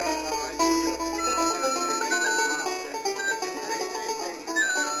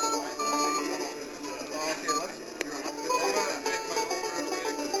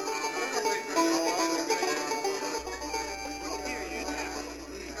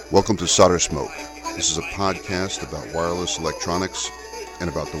Welcome to Solder Smoke. This is a podcast about wireless electronics and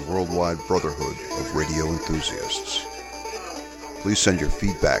about the worldwide brotherhood of radio enthusiasts. Please send your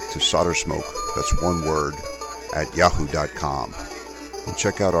feedback to soldersmoke, that's one word, at yahoo.com. And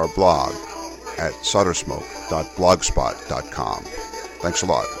check out our blog at soldersmoke.blogspot.com. Thanks a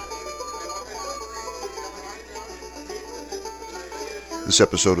lot. This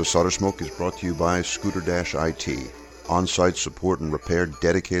episode of Solder Smoke is brought to you by Scooter-IT, on-site support and repair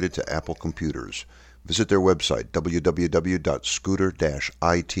dedicated to Apple computers. Visit their website,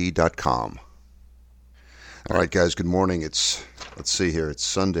 www.scooter-it.com. All right, guys, good morning. It's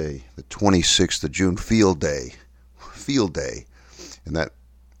Sunday, the 26th of June, Field Day. And that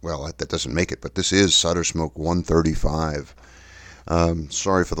doesn't make it, but this is Solder Smoke 135.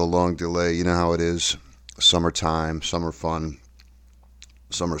 Sorry for the long delay. You know how it is. Summertime, summer fun,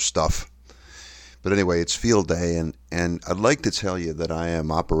 summer stuff. But anyway, it's Field Day, and I'd like to tell you that I am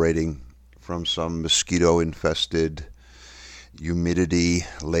operating from some mosquito-infested,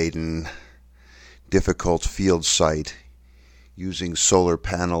 humidity-laden, difficult field site using solar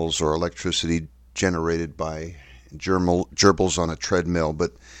panels or electricity generated by gerbils on a treadmill.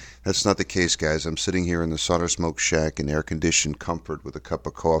 But that's not the case, guys. I'm sitting here in the Solder Smoke shack in air-conditioned comfort with a cup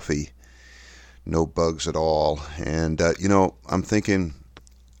of coffee. No bugs at all. And, I'm thinking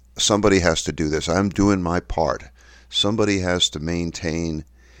somebody has to do this. I'm doing my part. Somebody has to maintain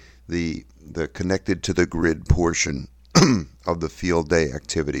the connected to the grid portion of the field day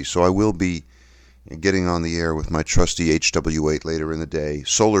activity. So I will be getting on the air with my trusty HW8 later in the day,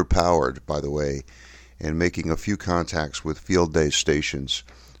 solar powered, by the way, and making a few contacts with field day stations,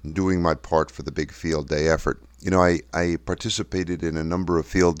 doing my part for the big field day effort. I participated in a number of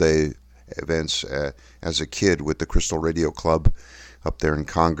field day events as a kid with the Crystal Radio Club up there in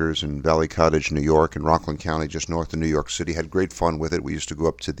Congers and Valley Cottage, New York, and Rockland County, just north of New York City. Had great fun with it. We used to go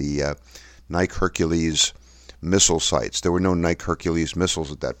up to the Nike Hercules missile sites. There were no Nike Hercules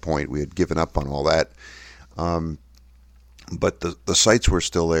missiles at that point. We had given up on all that. But the sites were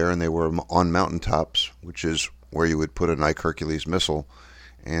still there, and they were on mountaintops, which is where you would put a Nike Hercules missile.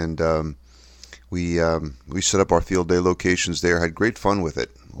 And we set up our field day locations there, had great fun with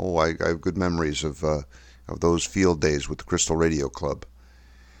it. I have good memories of those field days with the Crystal Radio Club.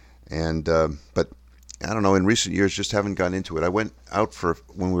 And but I don't know, in recent years just haven't gotten into it. I went out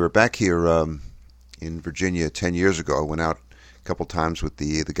when we were back here in Virginia 10 years ago. I went out a couple times with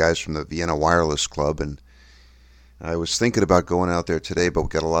the guys from the Vienna Wireless Club, and I was thinking about going out there today, but we've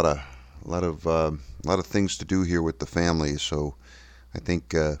got a lot of things to do here with the family, so I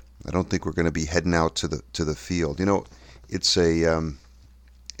don't think we're going to be heading out to the field.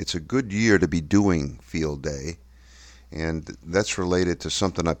 It's a good year to be doing field day, and that's related to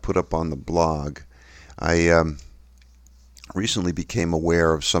something I put up on the blog. I recently became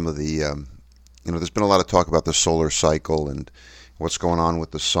aware of some of the, there's been a lot of talk about the solar cycle and what's going on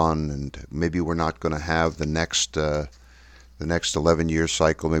with the sun, and maybe we're not going to have the next 11-year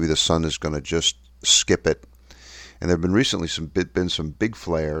cycle. Maybe the sun is going to just skip it. And there have been recently some big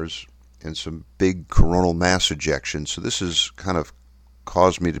flares and some big coronal mass ejections. So this has kind of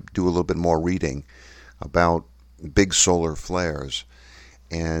caused me to do a little bit more reading about big solar flares.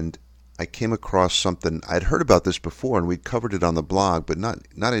 And I came across something. I'd heard about this before, and we'd covered it on the blog, but not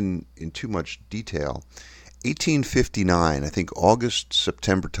in too much detail. 1859, I think August,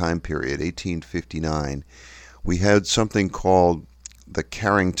 September time period, 1859, we had something called the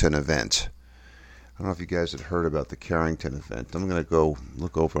Carrington event. I don't know if you guys had heard about the Carrington event. I'm going to go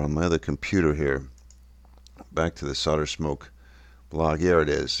look over on my other computer here. Back to the Solder Smoke blog. Here it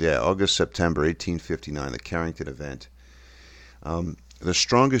is. Yeah, August, September, 1859, the Carrington event. The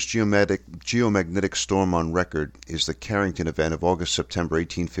strongest geomagnetic storm on record is the Carrington event of August, September,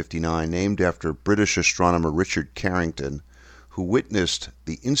 1859, named after British astronomer Richard Carrington, who witnessed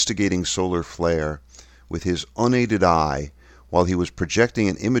the instigating solar flare with his unaided eye while he was projecting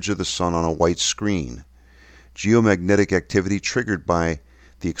an image of the sun on a white screen. Geomagnetic activity triggered by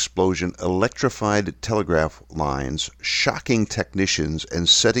the explosion electrified telegraph lines, shocking technicians and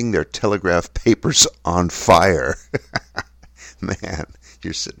setting their telegraph papers on fire. Man,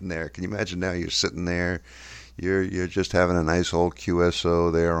 you're sitting there. Can you imagine now? You're sitting there. You're just having a nice old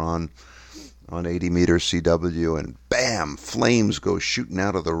QSO there on 80 meters CW, and bam, flames go shooting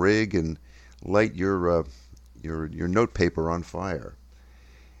out of the rig and light your note paper on fire.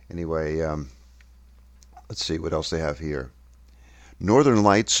 Anyway, let's see what else they have here. Northern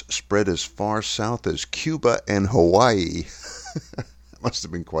lights spread as far south as Cuba and Hawaii. Must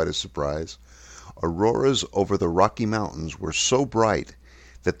have been quite a surprise. Auroras over the Rocky Mountains were so bright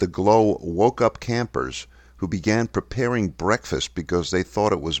that the glow woke up campers who began preparing breakfast because they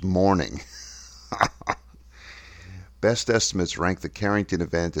thought it was morning. Best estimates rank the Carrington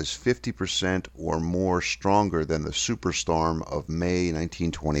event as 50% or more stronger than the superstorm of May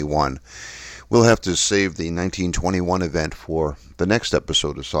 1921. We'll have to save the 1921 event for the next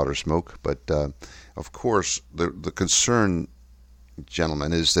episode of Solder Smoke, but of course the concern,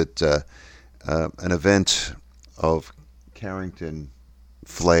 gentlemen, is that an event of Carrington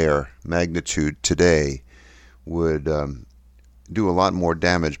flare magnitude today would do a lot more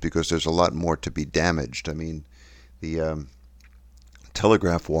damage because there's a lot more to be damaged. I mean, the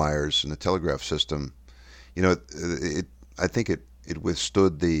telegraph wires and the telegraph system, I think it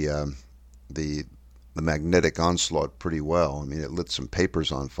withstood the magnetic onslaught pretty well. I mean, it lit some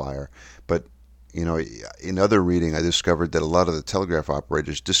papers on fire, but in other reading, I discovered that a lot of the telegraph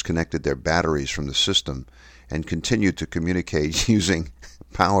operators disconnected their batteries from the system and continued to communicate using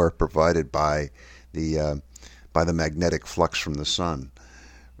power provided by the magnetic flux from the sun.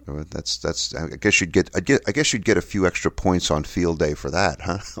 That's. I guess you'd get a few extra points on field day for that,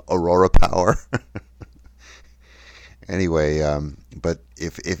 huh? Aurora power. Anyway, but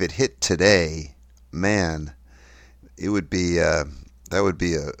if it hit today, man, it would be that would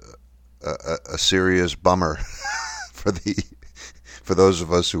be a serious bummer for those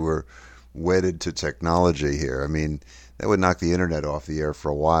of us who are wedded to technology here. I mean, that would knock the internet off the air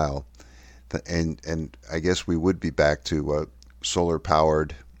for a while, and I guess we would be back to solar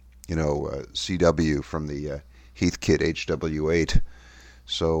powered, CW from the Heathkit HW8.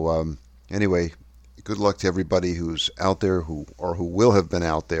 So anyway, good luck to everybody who's out there who will have been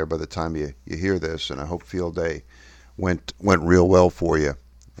out there by the time you hear this, and I hope field day went real well for you,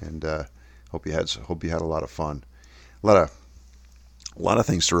 and hope you had a lot of fun. A lot of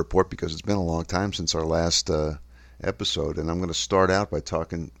things to report because it's been a long time since our last episode, and I'm going to start out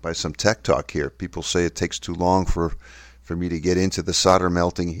by some tech talk here. People say it takes too long for me to get into the solder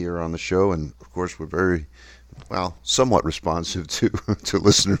melting here on the show, and of course we're very somewhat responsive to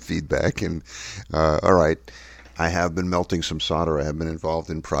listener feedback. And all right, I have been melting some solder. I have been involved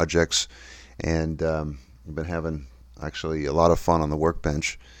in projects, and I've been having actually a lot of fun on the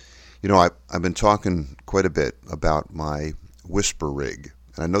workbench. I've been talking quite a bit about my Whisper rig,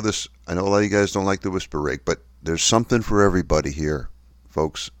 and I know a lot of you guys don't like the Whisper rig, but there's something for everybody here,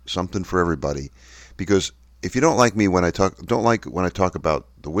 folks. Something for everybody, because if you don't like me when I talk about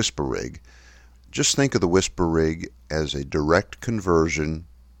the Whisper rig, just think of the Whisper rig as a direct conversion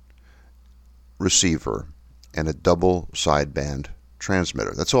receiver and a double sideband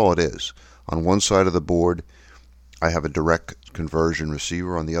transmitter. That's all it is. On one side of the board, I have a direct conversion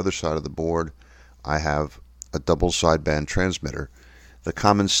receiver. On the other side of the board, I have a double sideband transmitter. The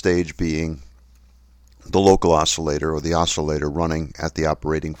common stage being the local oscillator, or the oscillator running at the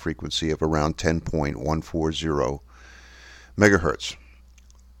operating frequency of around 10.140 megahertz.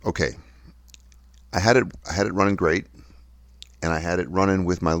 Okay, I had it running great, and I had it running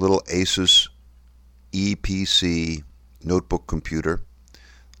with my little Asus EPC notebook computer.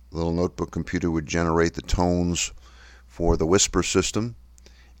 The little notebook computer would generate the tones for the Whisper system,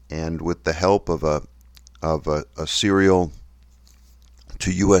 and with the help of a serial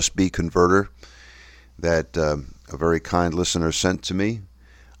to USB converter that a very kind listener sent to me,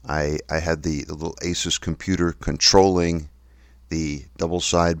 I had the little Asus computer controlling the double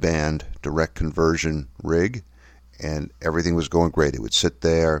sideband direct conversion rig, and everything was going great. It would sit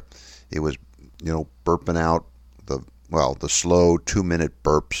there. It was, burping out the slow 2-minute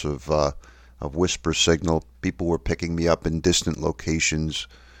burps of Whisper signal. People were picking me up in distant locations.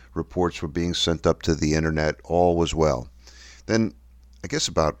 Reports were being sent up to the internet. All was well. Then, I guess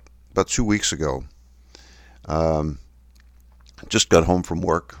about 2 weeks ago, just got home from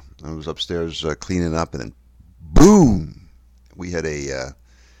work. I was upstairs cleaning up, and then boom! We had a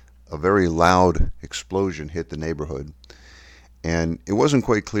very loud explosion hit the neighborhood, and it wasn't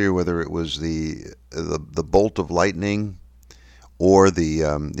quite clear whether it was the bolt of lightning or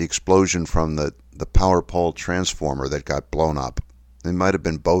the explosion from the power pole transformer that got blown up. It might have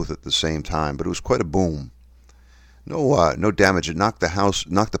been both at the same time, but it was quite a boom. No damage. It knocked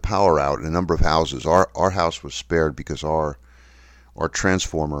the power out in a number of houses. Our house was spared because our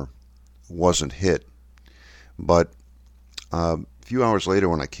transformer wasn't hit. But a few hours later,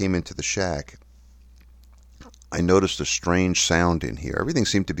 when I came into the shack, I noticed a strange sound in here. Everything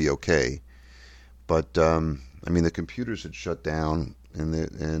seemed to be okay, but the computers had shut down,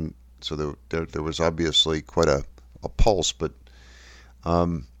 and so there was obviously quite a pulse. But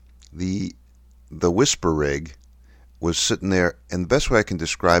the Whisper rig was sitting there, and the best way I can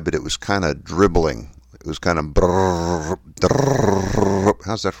describe it, it was kind of dribbling. It was kind of brrr, brrr.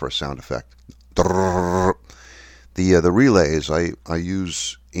 How's that for a sound effect? Brrr. The relays, I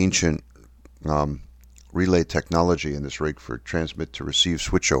use ancient um, relay technology in this rig for transmit to receive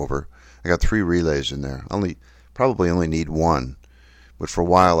switchover. I got 3 relays in there. Probably only need 1, but for a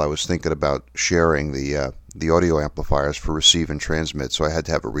while I was thinking about sharing the audio amplifiers for receive and transmit, so I had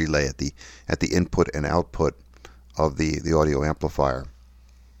to have a relay at the input and output of the audio amplifier.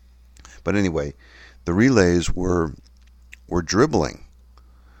 But anyway, the relays were dribbling.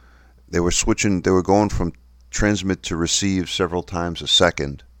 They were switching. They were going from transmit to receive several times a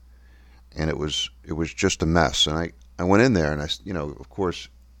second, and it was just a mess. And I went in there, and of course,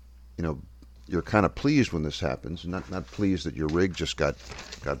 you're kind of pleased when this happens. Not pleased that your rig just got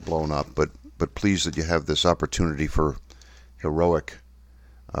blown up, but pleased that you have this opportunity for heroic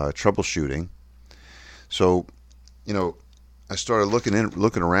troubleshooting. So, I started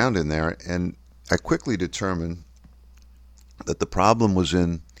looking around in there, and I quickly determined that the problem was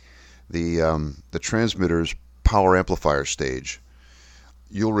in the transmitter's power amplifier stage.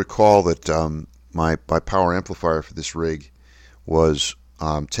 You'll recall that my power amplifier for this rig was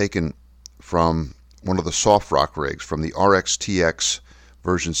taken from one of the Softrock rigs, from the RXTX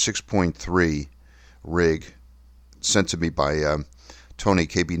version 6.3 rig sent to me by Tony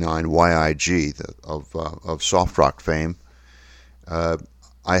KB9YIG of Softrock fame.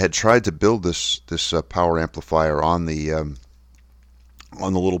 I had tried to build this power amplifier on the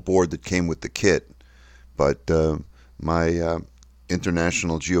little board that came with the kit, but my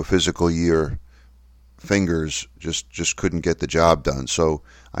International Geophysical Year fingers just couldn't get the job done. So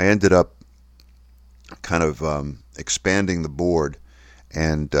I ended up kind of expanding the board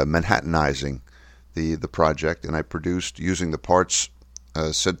and Manhattanizing the project, and I produced, using the parts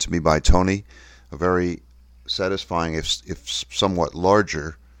sent to me by Tony, a very satisfying, if somewhat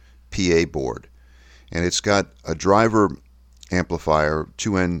larger, PA board. And it's got a driver amplifier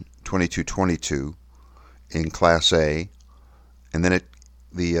 2N2222 in Class A, and then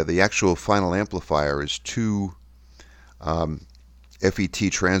the actual final amplifier is 2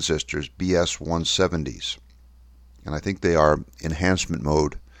 FET transistors, BS170s, and I think they are enhancement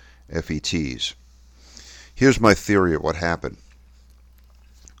mode FETs. Here's my theory of what happened.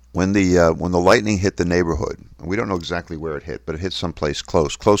 When the lightning hit the neighborhood, and we don't know exactly where it hit, but it hit someplace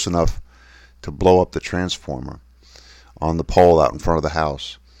close enough to blow up the transformer on the pole out in front of the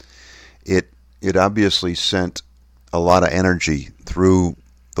house. It obviously sent a lot of energy through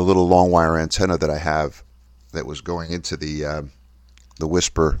the little long wire antenna that I have that was going into the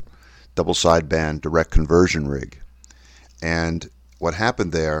Whisper double sideband direct conversion rig. And what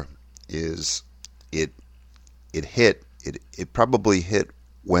happened there is it probably hit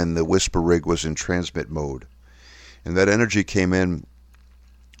when the Whisper rig was in transmit mode, and that energy came in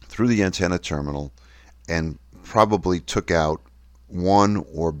through the antenna terminal and probably took out one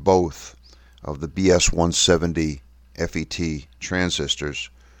or both of the BS170 FET transistors,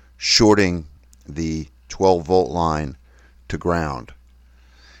 shorting the 12 volt line to ground.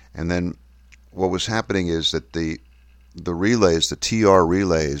 And then what was happening is that the relays, the TR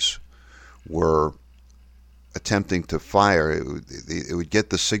relays, were attempting to fire. It would get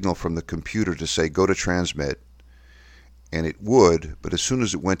the signal from the computer to say go to transmit, and it would, but as soon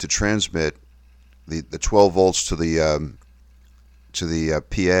as it went to transmit, the 12 volts to the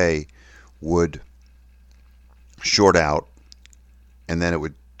PA would short out, and then it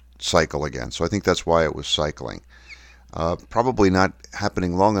would cycle again. So I think that's why it was cycling. Probably not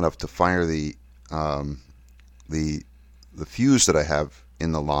happening long enough to fire the fuse that I have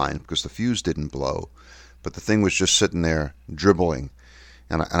in the line, because the fuse didn't blow, but the thing was just sitting there dribbling,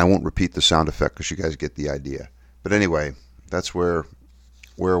 and I won't repeat the sound effect because you guys get the idea. But anyway, that's where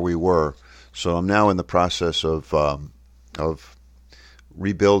we were. So I'm now in the process of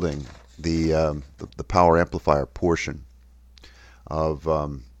rebuilding the power amplifier portion of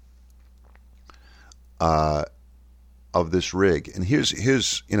this rig. And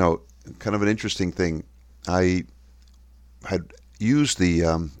here's kind of an interesting thing. I had used the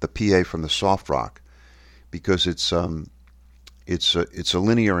PA from the Softrock because it's a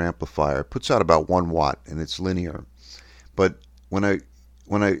linear amplifier. It puts out about 1 watt, and it's linear. But when I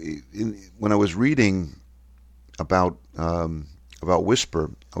was reading about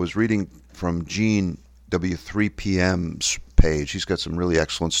Whisper, I was reading from Gene W3PM's page. He's brewing some really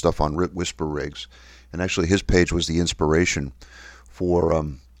excellent stuff on Whisper rigs, and actually his page was the inspiration for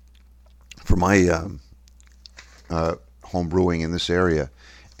my home brewing in this area.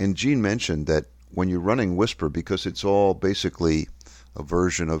 And Gene mentioned that when you're running Whisper, because it's all basically a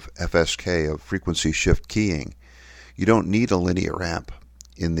version of FSK, of frequency shift keying, you don't need a linear amp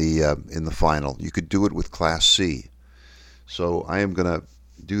in the final. You could do it with Class C. So I am going to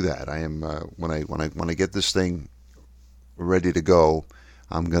do that. I am when I get this thing ready to go,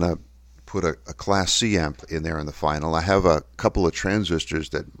 I'm going to put a Class C amp in there in the final. I have a couple of transistors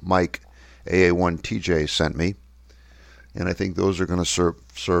that Mike AA1TJ sent me, and I think those are going to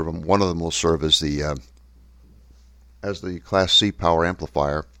serve them. One of them will serve as the Class C power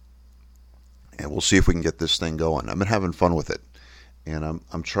amplifier, and we'll see if we can get this thing going. I've been having fun with it, and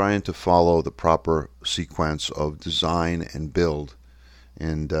I'm trying to follow the proper sequence of design and build.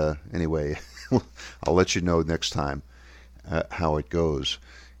 And anyway, I'll let you know next time how it goes.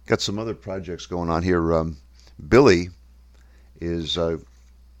 Got some other projects going on here. Billy is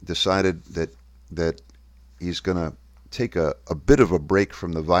decided that he's going to take a bit of a break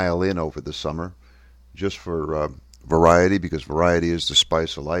from the violin over the summer, just for variety, because variety is the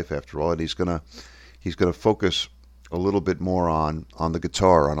spice of life after all. And he's going to focus a little bit more on the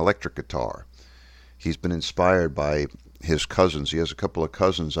guitar, on electric guitar. He's been inspired by his cousins. He has a couple of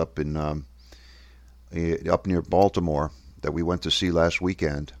cousins up near Baltimore that we went to see last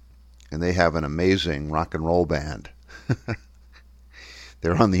weekend, and they have an amazing rock and roll band.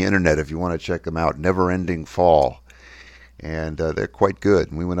 They're on the internet if you want to check them out. Never Ending Fall, and they're quite good.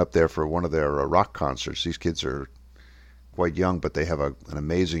 And we went up there for one of their rock concerts. These kids are quite young, but they have an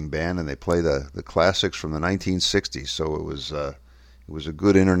amazing band, and they play the classics from the 1960s. So it was a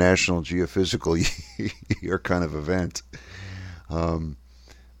good International Geophysical Year kind of event.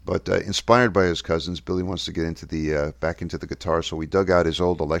 But inspired by his cousins, Billy wants to get into back into the guitar. So we dug out his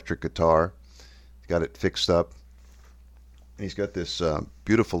old electric guitar, got it fixed up, and he's got this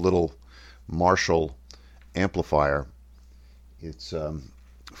beautiful little Marshall amplifier. It's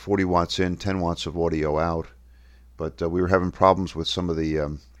 40 watts in, 10 watts of audio out. But we were having problems with some of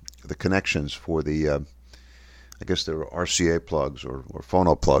the connections for the I guess they're RCA plugs or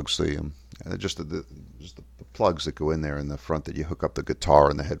phono plugs. Just the plugs that go in there in the front that you hook up the guitar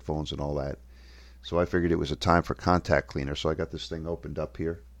and the headphones and all that. So I figured it was a time for contact cleaner. So I got this thing opened up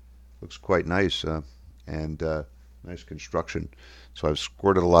here. Looks quite nice and nice construction. So I've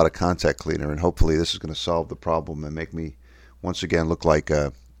squirted a lot of contact cleaner, and hopefully this is going to solve the problem and make me once again look like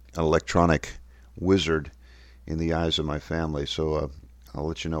an electronic wizard in the eyes of my family. So I'll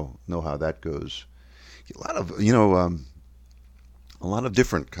let you know how that goes. A lot of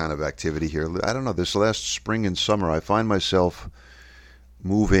different kind of activity here. I don't know, this last spring and summer, I find myself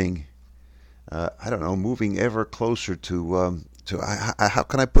moving ever closer to how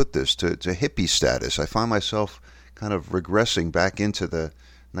can I put this, to hippie status. I find myself kind of regressing back into the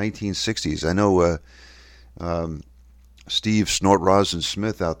 1960s. I know Steve Snort Rosin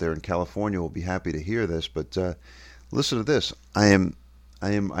Smith out there in California will be happy to hear this, but listen to this. I am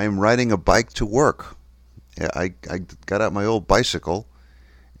riding a bike to work. I got out my old bicycle,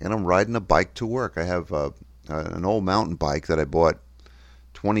 and I'm riding a bike to work. I have an old mountain bike that I bought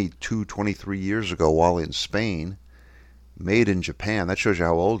 23 years ago while in Spain, made in Japan. That shows you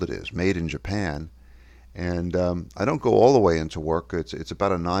how old it is, made in Japan. And I don't go all the way into work. It's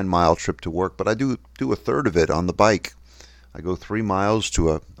about a 9-mile trip to work, but I do a third of it on the bike. I go 3 miles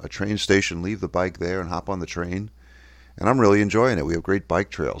to a train station, leave the bike there, and hop on the train. And I'm really enjoying it. We have great bike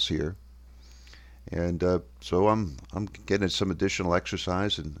trails here. And so I'm getting some additional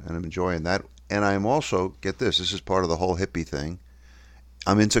exercise, and I'm enjoying that. And I'm also, get this is part of the whole hippie thing,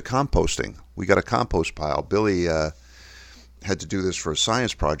 I'm into composting. We got a compost pile. Billy had to do this for a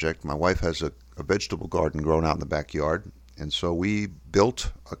science project. My wife has a vegetable garden growing out in the backyard, and so we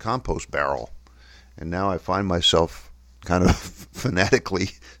built a compost barrel. And now I find myself kind of fanatically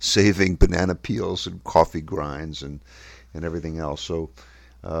saving banana peels and coffee grinds and everything else. So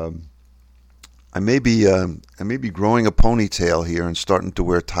I may be growing a ponytail here and starting to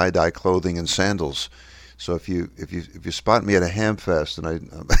wear tie-dye clothing and sandals. So if you spot me at a ham fest and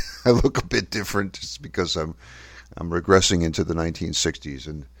I look a bit different, it's because I'm regressing into the 1960s,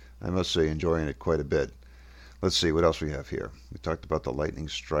 and I must say enjoying it quite a bit. Let's see what else we have here. We talked about the lightning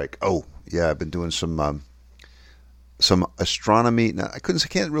strike. Oh yeah, I've been doing some astronomy. Now I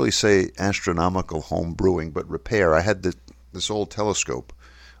can't really say astronomical home brewing, but repair. I had this old telescope,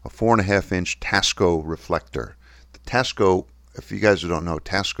 a 4.5-inch Tasco reflector. The Tasco, if you guys don't know,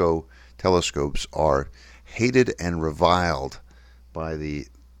 Tasco telescopes are hated and reviled by the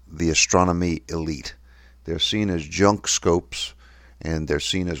astronomy elite. They're seen as junk scopes, and they're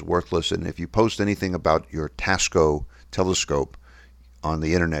seen as worthless. And if you post anything about your Tasco telescope on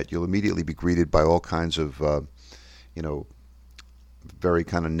the internet, you'll immediately be greeted by all kinds of, very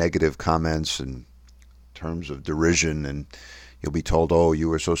kind of negative comments in terms of derision, and you'll be told, oh, you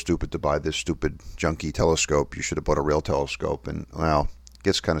were so stupid to buy this stupid junky telescope. You should have bought a real telescope. And, well, it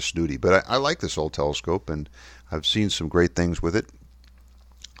gets kind of snooty. But I like this old telescope, and I've seen some great things with it.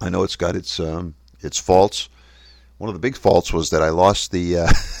 I know it's got its faults. one of the big faults was that I lost the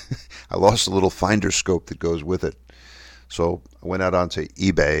I lost the little finder scope that goes with it. So I went out onto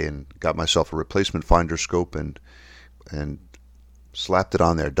eBay and got myself a replacement finder scope and slapped it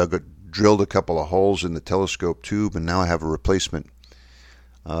on there. Drilled a couple of holes in the telescope tube, and now I have a replacement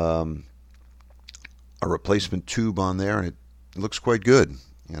tube on there, and it looks quite good.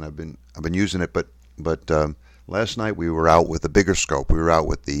 And I've been using it, but last night we were out with a bigger scope. We were out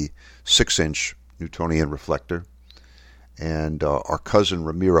with the 6-inch Newtonian reflector, and our cousin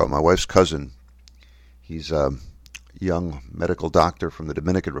Ramiro, my wife's cousin, he's a young medical doctor from the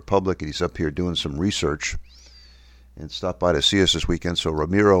Dominican Republic, and he's up here doing some research and stopped by to see us this weekend. So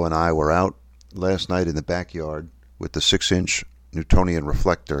Ramiro and I were out last night in the backyard with the 6-inch Newtonian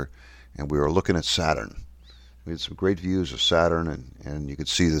reflector, and we were looking at Saturn. We had some great views of Saturn, and you could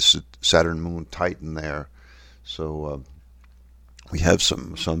see the Saturn moon Titan there. So we have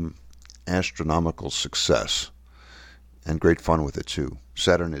some astronomical success and great fun with it too.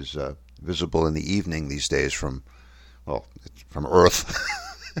 Saturn is visible in the evening these days from Earth,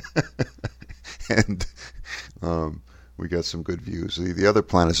 and we got some good views. The other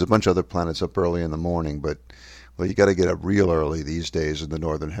planets, a bunch of other planets up early in the morning, but you got to get up real early these days in the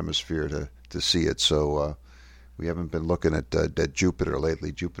northern hemisphere to see it. So we haven't been looking at Jupiter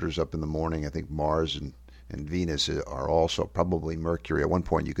lately. Jupiter's up in the morning. I think Mars and Venus are also, probably Mercury. At one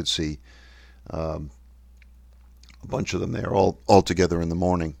point you could see a bunch of them there all together in the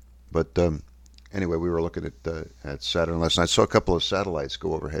morning. But anyway, we were looking at Saturn last night. Saw a couple of satellites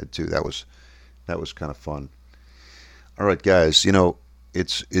go overhead too. That was kind of fun. All right, guys.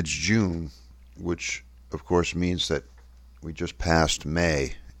 It's June, which of course means that we just passed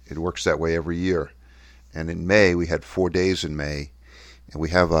May. It works that way every year. And in May, we had 4 days in May, and we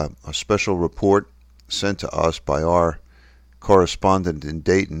have a special report sent to us by our correspondent in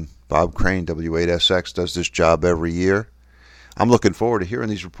Dayton, Bob Crane, W8SX, does this job every year. I'm looking forward to hearing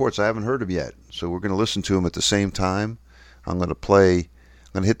these reports. I haven't heard them yet, so we're going to listen to them at the same time. I'm going to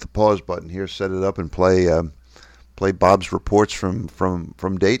hit the pause button here, set it up, and play Bob's reports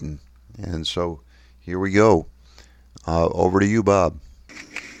from Dayton. And so here we go. Over to you, Bob.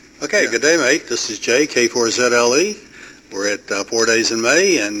 Okay, good day, mate. This is Jay, K4ZLE. We're at 4 days in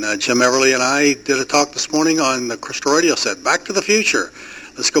May, and Jim Everly and I did a talk this morning on the Crystal Radio set, Back to the Future.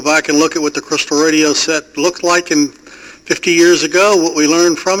 Let's go back and look at what the Crystal Radio set looked like in 50 years ago, what we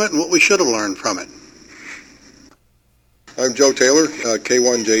learned from it, and what we should have learned from it. I'm Joe Taylor,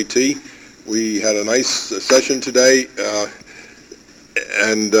 K1JT. We had a nice session today,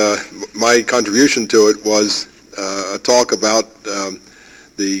 and my contribution to it was a talk about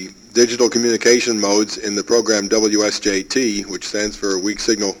the digital communication modes in the program WSJT, which stands for Weak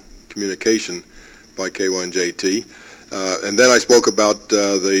Signal Communication by K1JT. And then I spoke about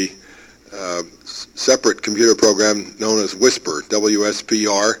the separate computer program known as WSPR,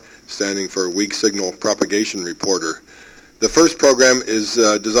 WSPR, standing for Weak Signal Propagation Reporter. The first program is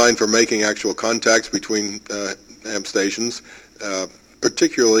designed for making actual contacts between ham stations,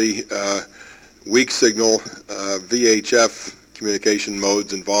 particularly weak signal VHF communication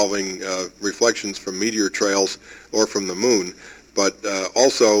modes involving reflections from meteor trails or from the moon, but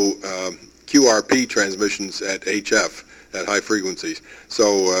also QRP transmissions at HF at high frequencies.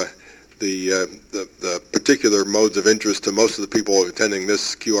 So the particular modes of interest to most of the people attending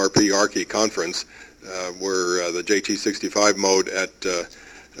this QRP ARCI conference were the JT65 mode at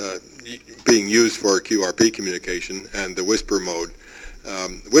being used for QRP communication and the WSPR mode.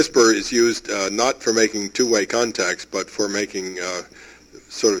 WSPR is used not for making two-way contacts, but for making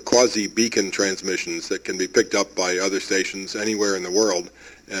sort of quasi-beacon transmissions that can be picked up by other stations anywhere in the world.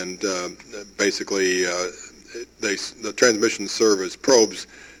 And basically, the transmissions serve as probes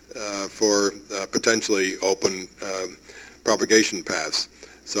for potentially open propagation paths.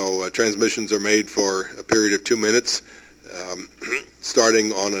 So transmissions are made for a period of 2 minutes,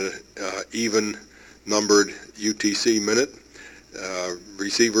 starting on an even numbered UTC minute.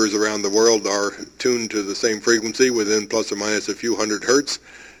 Receivers around the world are tuned to the same frequency within plus or minus a few hundred hertz,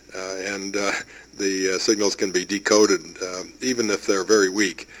 and the signals can be decoded even if they're very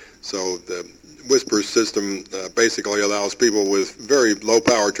weak. So the WSPR system basically allows people with very low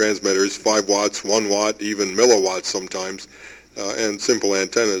power transmitters, 5 watts, 1 watt, even milliwatts sometimes, and simple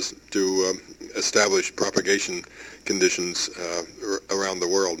antennas to establish propagation conditions around the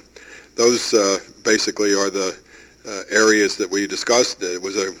world. Those basically are the areas that we discussed. It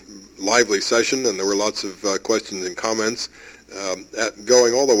was a lively session, and there were lots of questions and comments,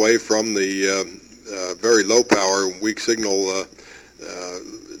 going all the way from the very low power, weak signal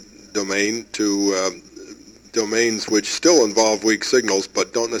domain to domains which still involve weak signals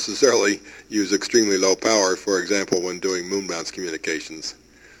but don't necessarily use extremely low power, for example, when doing moon-bound communications.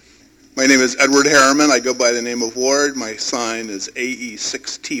 My name is Edward Harriman. I go by the name of Ward. My sign is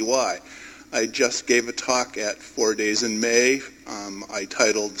AE6TY. I just gave a talk at 4 Days in May. I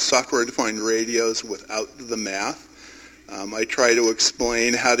titled Software-Defined Radios Without the Math. I try to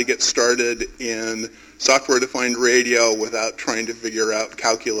explain how to get started in software-defined radio without trying to figure out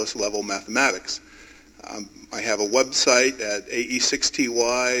calculus-level mathematics. I have a website at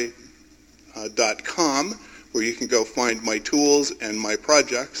ae6ty.com where you can go find my tools and my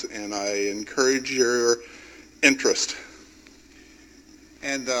projects, and I encourage your interest.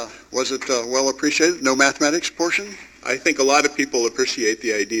 And was it well appreciated? No mathematics portion? I think a lot of people appreciate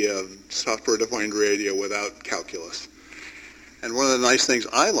the idea of software-defined radio without calculus. And one of the nice things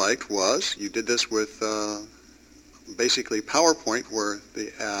I liked was you did this with basically PowerPoint where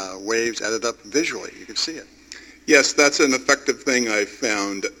the waves added up visually. You could see it. Yes, that's an effective thing I've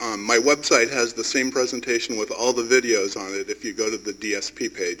found. My website has the same presentation with all the videos on it if you go to the DSP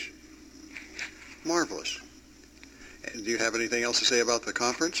page. Marvelous. And do you have anything else to say about the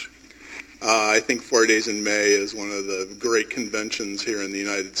conference? I think 4 Days in May is one of the great conventions here in the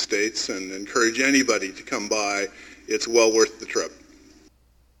United States, and encourage anybody to come by. It's well worth the trip.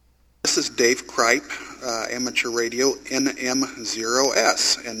 This is Dave Kripe, Amateur Radio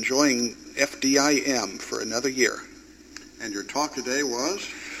NM0S, enjoying FDIM for another year. And your talk today was?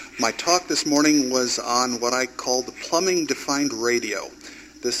 My talk this morning was on what I call the plumbing-defined radio.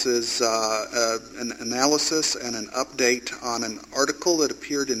 This is an analysis and an update on an article that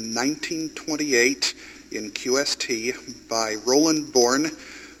appeared in 1928 in QST by Roland Bourne,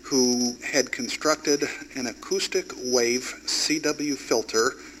 who had constructed an acoustic wave CW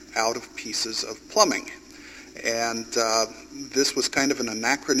filter out of pieces of plumbing. And this was kind of an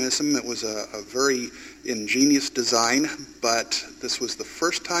anachronism. It was a very ingenious design, but this was the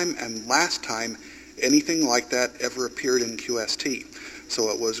first time and last time anything like that ever appeared in QST. So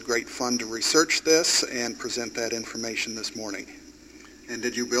it was great fun to research this and present that information this morning. And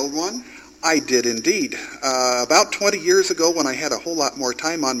did you build one? I did indeed. About 20 years ago, when I had a whole lot more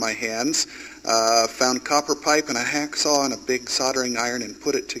time on my hands, found copper pipe and a hacksaw and a big soldering iron and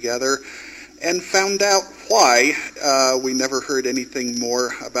put it together, and found out why we never heard anything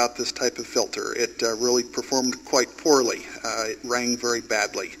more about this type of filter. It really performed quite poorly. It rang very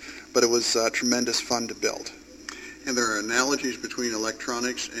badly, but it was tremendous fun to build. And there are analogies between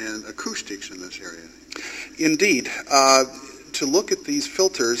electronics and acoustics in this area. Indeed. To look at these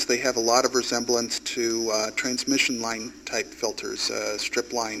filters, they have a lot of resemblance to transmission line type filters,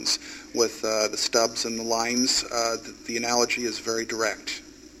 strip lines with the stubs and the lines. The analogy is very direct.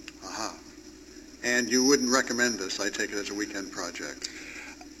 Aha. And you wouldn't recommend this, I take it, as a weekend project?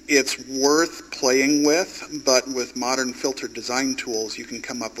 It's worth playing with, but with modern filter design tools, you can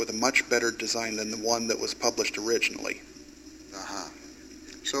come up with a much better design than the one that was published originally. Aha.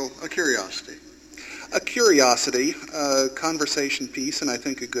 So, a curiosity. A curiosity, a conversation piece, and I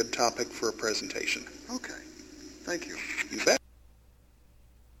think a good topic for a presentation. Okay. Thank you. You bet.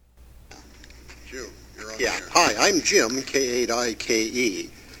 Jim, you're on Yeah. there. Hi, I'm Jim, K8IKE.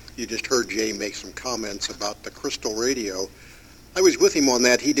 You just heard Jay make some comments about the crystal radio. I was with him on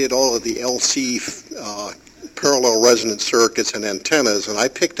that. He did all of the LC parallel resonance circuits and antennas, and I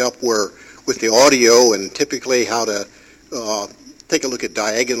picked up where, with the audio and typically how to take a look at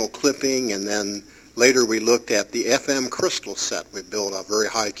diagonal clipping, and then later we looked at the FM crystal set. We built a very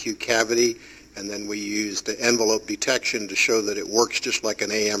high Q cavity, and then we used the envelope detection to show that it works just like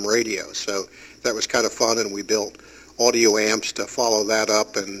an AM radio. So that was kind of fun, and we built audio amps to follow that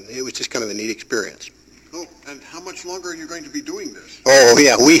up, and it was just kind of a neat experience. Oh, and how much longer are you going to be doing this? Oh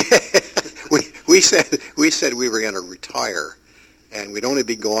yeah, we we said we were going to retire, and we'd only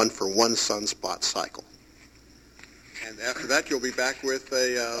be gone for one sunspot cycle. And after that, you'll be back with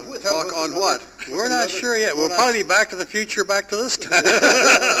a talk on what? We're not sure yet. We'll probably be back to the future, back to this time.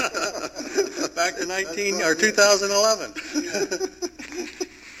 Back to 2011.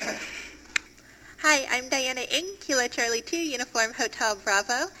 Hi, I'm Diana Ng, Kilo Charlie 2, Uniform Hotel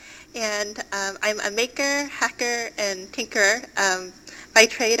Bravo, and I'm a maker, hacker, and tinkerer. By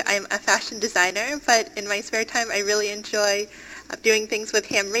trade, I'm a fashion designer, but in my spare time, I really enjoy doing things with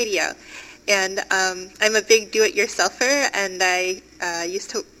ham radio. And I'm a big do-it-yourselfer, and I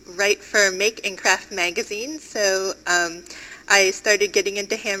used to write for Make and Craft magazine, so I started getting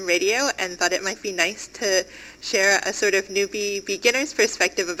into ham radio and thought it might be nice to share a sort of newbie beginner's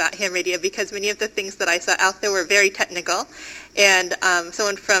perspective about ham radio, because many of the things that I saw out there were very technical, and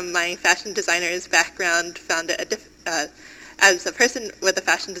someone from my fashion designer's background found it as a person with a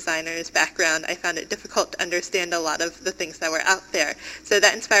fashion designer's background, I found it difficult to understand a lot of the things that were out there. So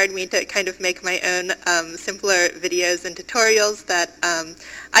that inspired me to kind of make my own simpler videos and tutorials that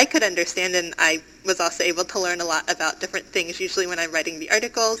I could understand, and I was also able to learn a lot about different things. Usually when I'm writing the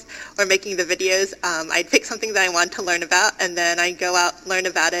articles or making the videos, I'd pick something that I want to learn about, and then I'd go out, learn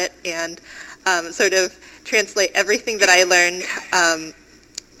about it, and sort of translate everything that I learned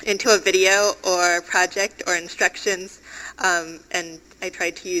into a video or project or instructions, and I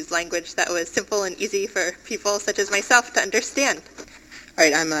tried to use language that was simple and easy for people such as myself to understand. All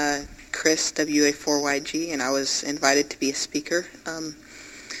right, I'm Chris, WA4YG, and I was invited to be a speaker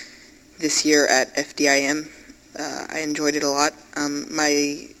this year at FDIM. I enjoyed it a lot.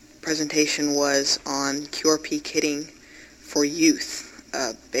 My presentation was on QRP kitting for youth.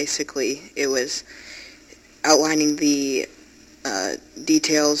 Basically, it was outlining the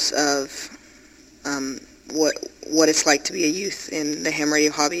details of what it's like to be a youth in the ham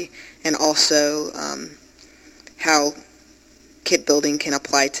radio hobby, and also how kit building can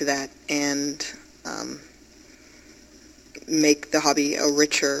apply to that and make the hobby a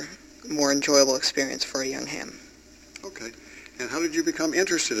richer, more enjoyable experience for a young ham. Okay. And how did you become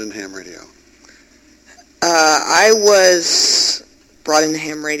interested in ham radio? I was brought into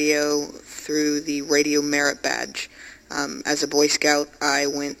ham radio through the Radio Merit Badge. As a Boy Scout, I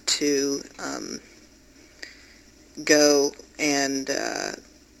went to go and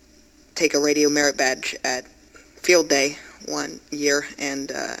take a Radio Merit Badge at Field Day one year,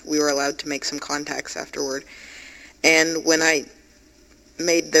 and we were allowed to make some contacts afterward. And when I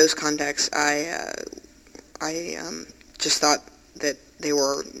made those contacts, I just thought that they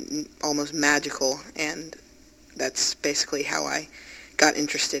were almost magical, and that's basically how I got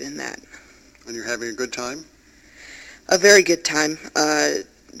interested in that. And you're having a good time? A very good time.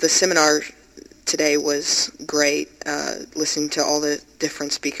 The seminar today was great. Listening to all the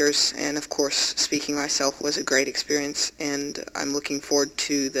different speakers, and of course speaking myself, was a great experience, and I'm looking forward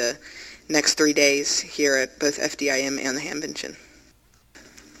to the next 3 days here at both FDIM and the Hamvention.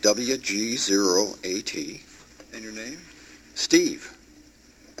 WG0AT. And your name? Steve.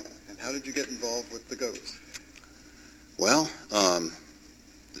 And how did you get involved with the goats? Well,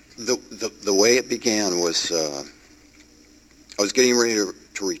 the way it began was I was getting ready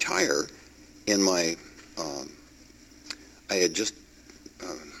to retire, and I had just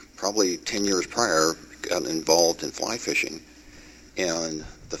probably 10 years prior gotten involved in fly fishing, and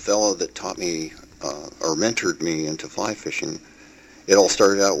the fellow that taught me or mentored me into fly fishing, it all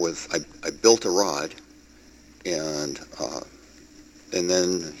started out with I built a rod, and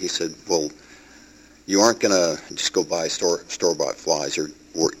then he said, well, you aren't going to just go buy store-bought flies.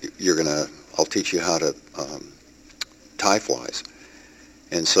 You're going to, I'll teach you how to tie flies.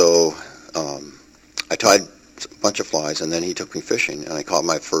 And so I tied a bunch of flies, and then he took me fishing, and I caught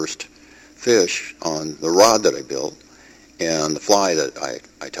my first fish on the rod that I built and the fly that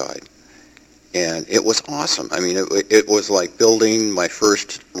I tied. And it was awesome. I mean, it was like building my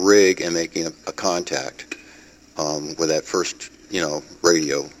first rig and making a contact with that first,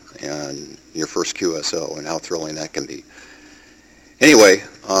 radio and your first QSO, and how thrilling that can be. Anyway,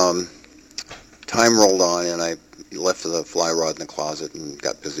 time rolled on, and I left the fly rod in the closet and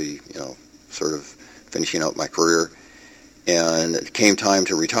got busy, sort of finishing out my career. And it came time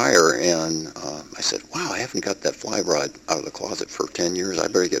to retire, and I said, wow, I haven't got that fly rod out of the closet for 10 years. I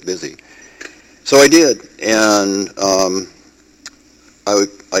better get busy. So I did, and I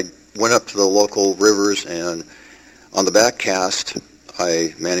went up to the local rivers, and on the back cast,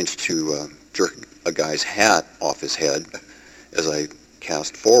 I managed to jerk a guy's hat off his head as I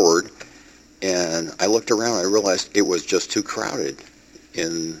cast forward, and I looked around, I realized it was just too crowded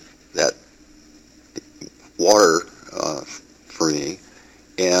in that water for me,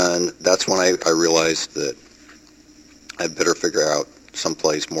 and that's when I realized that I'd better figure out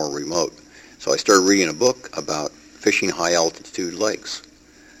someplace more remote. So I started reading a book about fishing high-altitude lakes.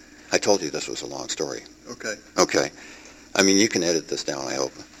 I told you this was a long story. Okay. Okay. I mean, you can edit this down, I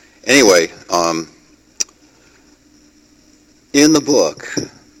hope. Anyway, in the book,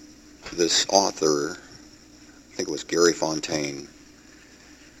 this author, I think it was Gary Fontaine,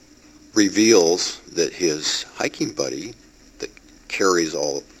 reveals that his hiking buddy that carries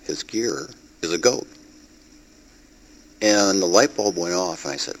all his gear is a goat. And the light bulb went off,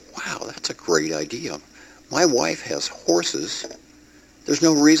 and I said, wow, that's a great idea. My wife has horses. There's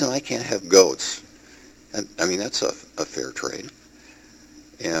no reason I can't have goats. And, I mean, that's a fair trade.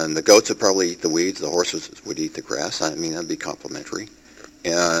 And the goats would probably eat the weeds. The horses would eat the grass. I mean, that'd be complimentary.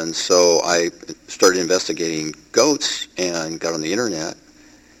 And so I started investigating goats and got on the internet.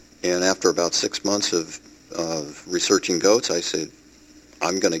 And after about 6 months of researching goats, I said,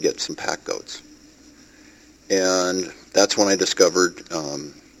 I'm going to get some pack goats. And that's when I discovered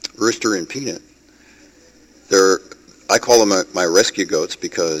Rooster and Peanut. I call them my rescue goats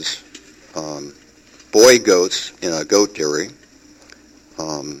because boy goats in a goat dairy,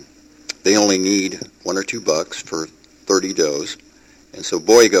 they only need 1 or 2 bucks for 30 does. And so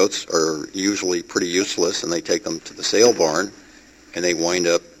boy goats are usually pretty useless, and they take them to the sale barn, and they wind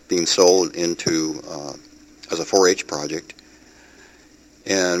up being sold into as a 4-H project.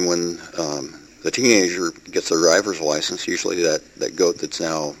 And when the teenager gets their driver's license, usually that goat that's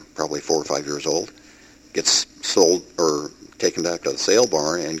now probably 4 or 5 years old gets sold or taken back to the sale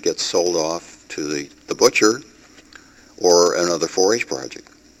barn and gets sold off to the butcher or another 4-H project.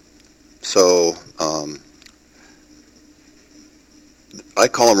 So I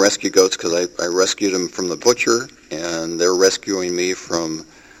call them rescue goats because I rescued them from the butcher, and they're rescuing me from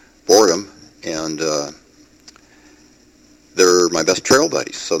boredom, and they're my best trail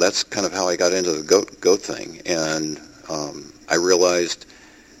buddies. So that's kind of how I got into the goat thing. And I realized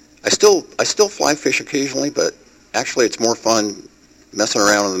I still fly fish occasionally, but actually it's more fun messing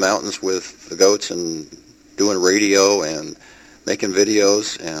around in the mountains with the goats and doing radio and making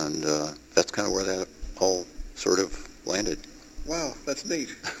videos, and that's kind of where that all sort of landed. Wow, that's neat.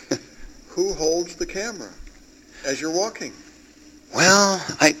 Who holds the camera as you're walking? Well,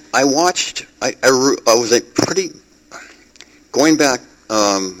 I watched. I was a pretty going back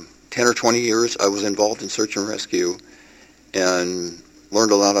 10 or 20 years. I was involved in search and rescue, and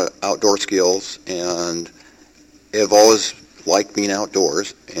learned a lot of outdoor skills, and have always liked being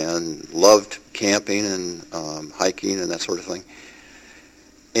outdoors and loved camping and hiking and that sort of thing.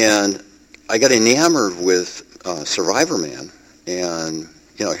 And I got enamored with Survivor Man, and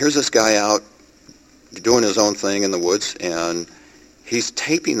here's this guy out doing his own thing in the woods, and he's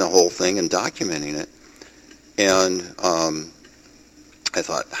taping the whole thing and documenting it. And I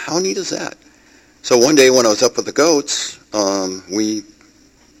thought, how neat is that? So one day when I was up with the goats,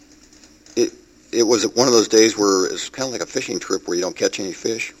 it was one of those days where it's kind of like a fishing trip where you don't catch any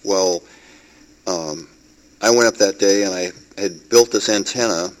fish. Well, I went up that day, and I had built this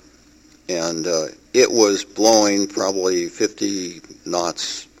antenna, and it was blowing probably 50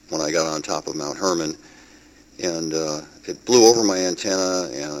 knots when I got on top of Mount Herman, and it blew over my antenna,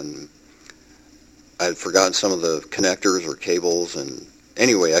 and I had forgotten some of the connectors or cables, and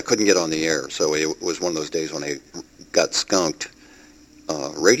anyway, I couldn't get on the air. So it was one of those days when I got skunked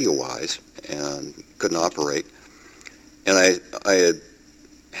radio-wise and couldn't operate. And I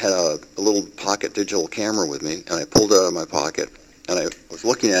had a little pocket digital camera with me, and I pulled it out of my pocket, and I was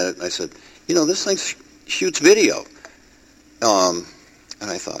looking at it, and I said, this thing shoots video. And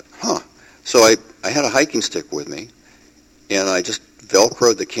I thought, So I had a hiking stick with me, and I just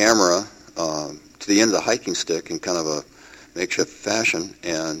Velcroed the camera to the end of the hiking stick in kind of a makeshift fashion,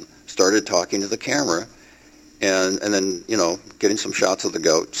 and started talking to the camera, and then getting some shots of the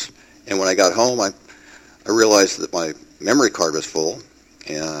goats. And when I got home, I realized that my memory card was full,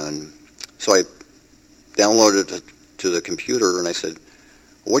 and so I downloaded it to the computer, and I said,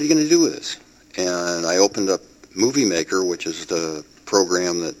 what are you going to do with this? And I opened up Movie Maker, which is the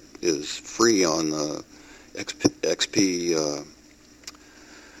program that is free on the XP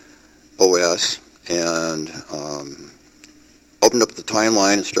OS, and opened up the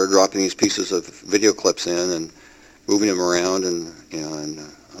timeline and started dropping these pieces of video clips in and moving them around, and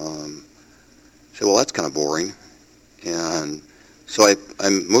said, well, that's kind of boring. And so I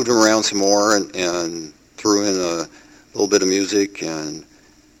moved them around some more and threw in a little bit of music.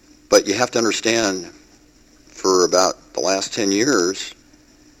 But you have to understand, for about the last 10 years,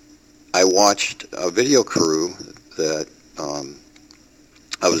 I watched a video crew that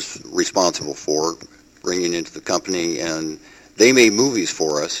I was responsible for bringing into the company, and they made movies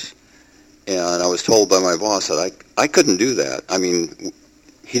for us. And I was told by my boss that I couldn't do that. I mean,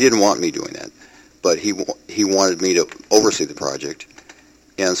 he didn't want me doing that, but he wanted me to oversee the project.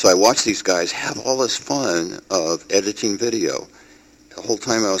 And so I watched these guys have all this fun of editing video. The whole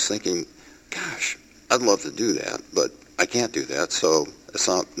time I was thinking, gosh, I'd love to do that, but I can't do that, so it's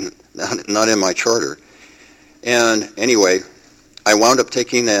not in my charter. And anyway, I wound up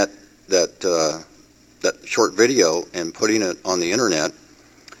taking that short video and putting it on the internet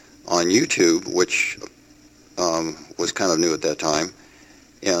on YouTube, which was kind of new at that time,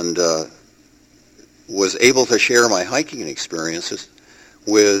 and was able to share my hiking experiences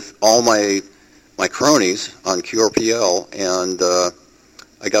with all my cronies on QRPL, and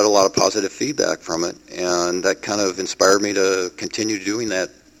I got a lot of positive feedback from it, and that kind of inspired me to continue doing that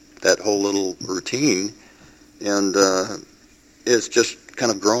whole little routine, and it's just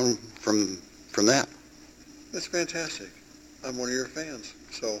kind of grown from that. That's fantastic. I'm one of your fans,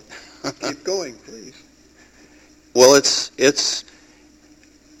 so keep going, please. Well, it's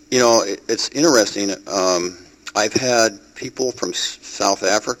interesting. I've had people from South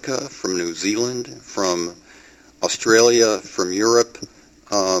Africa, from New Zealand, from Australia, from Europe,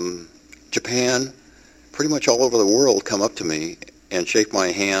 Japan, pretty much all over the world come up to me and shake my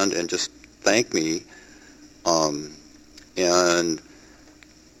hand and just thank me. And,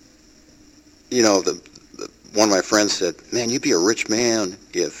 one of my friends said, "Man, you'd be a rich man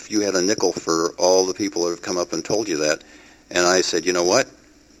if you had a nickel for all the people that have come up and told you that." And I said, "You know what?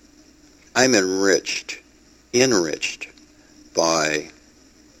 I'm enriched by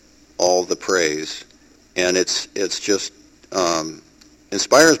all the praise, and it's just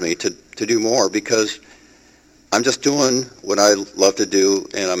inspires me to do more, because I'm just doing what I love to do,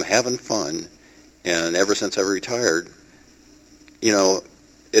 and I'm having fun. And ever since I retired,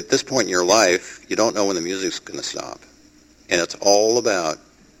 at this point in your life, you don't know when the music's going to stop, and it's all about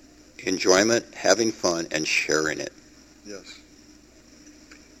enjoyment, having fun, and sharing it." Yes.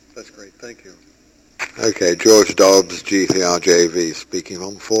 That's great. Thank you. Okay, George Dobbs, GCRJV, speaking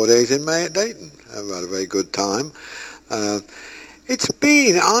on 4 Days in May at Dayton. I've had a very good time. It's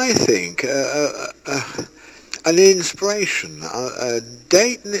been, I think, an inspiration.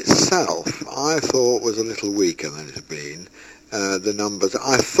 Dayton itself, I thought, was a little weaker than it's been. The numbers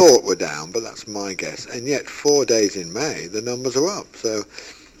I thought were down, but that's my guess. And yet, 4 days in May, the numbers are up. So,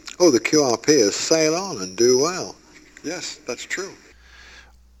 the QRPers sail on and do well. Yes, that's true.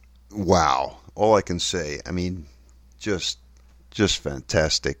 Wow. All I can say, I mean, just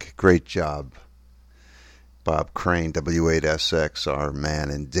fantastic. Great job. Bob Crane, W8SX, our man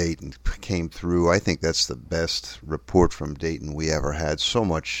in Dayton, came through. I think that's the best report from Dayton we ever had. So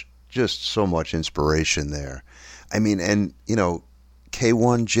much inspiration there. I mean, and,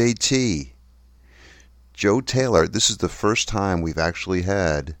 K1JT, Joe Taylor, this is the first time we've actually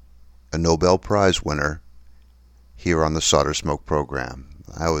had a Nobel Prize winner here on the Solder Smoke program.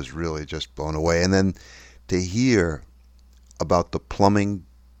 I was really just blown away. And then to hear about the plumbing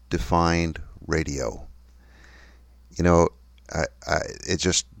defined radio,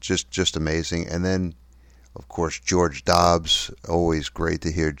 it's just amazing. And then, of course, George Dobbs, always great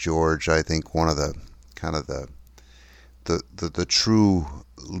to hear George. I think one of the kind of the true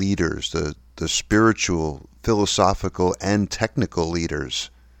leaders, the spiritual, philosophical, and technical leaders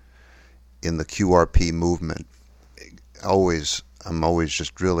in the QRP movement. I'm always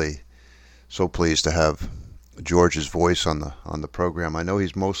just really so pleased to have George's voice on the program. I know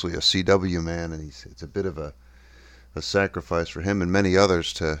he's mostly a CW man, and it's a bit of a sacrifice for him and many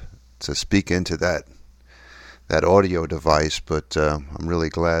others to speak into that audio device. But I'm really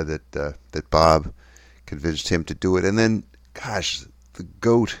glad that Bob convinced him to do it. And then, gosh, the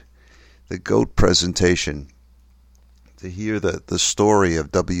goat presentation, to hear the story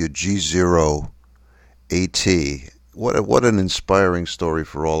of WG0AT. What an inspiring story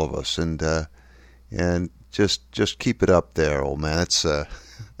for all of us, and just keep it up there, old man. That's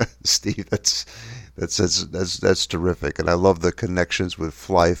Steve. That's terrific, and I love the connections with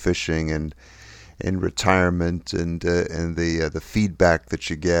fly fishing and retirement and the feedback that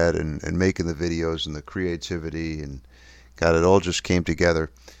you get and making the videos and the creativity, and God, it all just came together.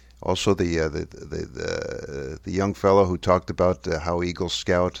 Also, the young fellow who talked about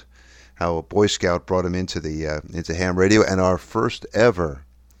how a Boy Scout brought him into ham radio, and our first ever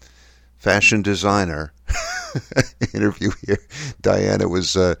fashion designer interview here, Diane. It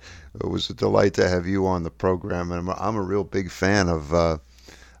was a delight to have you on the program, and I'm a real big fan of the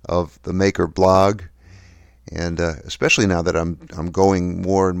Maker blog, and especially now that I'm going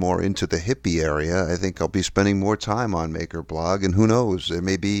more and more into the hippie area. I think I'll be spending more time on Maker blog, and who knows, there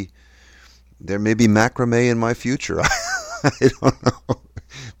may be macrame in my future. I don't know.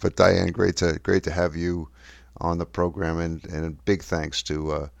 But Diane, great to have you on the program, and big thanks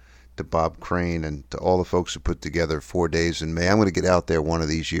to Bob Crane and to all the folks who put together 4 Days in May. I'm going to get out there one of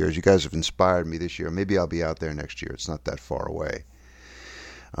these years. You guys have inspired me this year. Maybe I'll be out there next year. It's not that far away.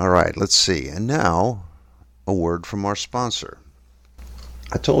 All right, let's see. And now, a word from our sponsor.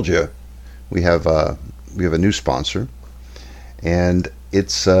 I told you we have a new sponsor, and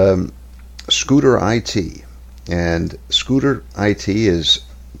it's Scooter IT. And Scooter IT is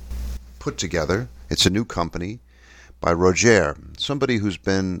put together. It's a new company by Roger, somebody who's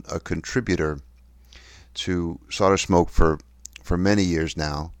been a contributor to Solder Smoke for many years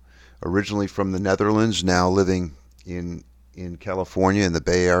now. Originally from the Netherlands, now living in California in the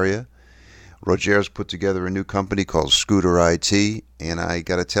Bay Area. Roger's put together a new company called Scooter IT, and I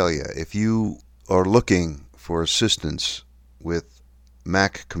got to tell you, if you are looking for assistance with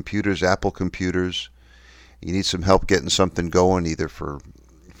Mac computers, Apple computers, you need some help getting something going, either for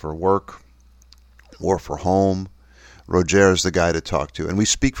work or for home, Roger is the guy to talk to. And we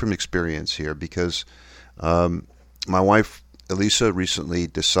speak from experience here because my wife, Elisa, recently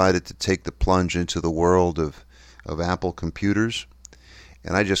decided to take the plunge into the world of Apple computers.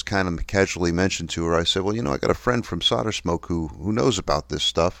 And I just kind of casually mentioned to her, I said, well, I got a friend from Solder Smoke who knows about this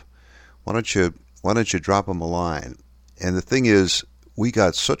stuff. Why don't you drop him a line? And the thing is, we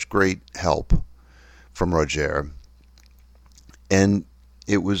got such great help from Roger. And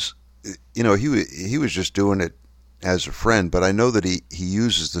it was, he was just doing it as a friend, but I know that he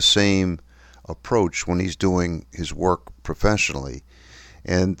uses the same approach when he's doing his work professionally.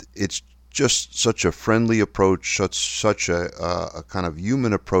 And it's just such a friendly approach, such a kind of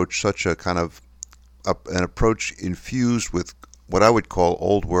human approach, such a kind of an approach infused with what I would call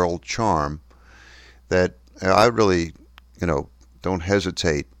old world charm, that I really, don't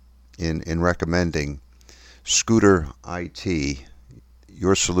hesitate in recommending Scooter IT,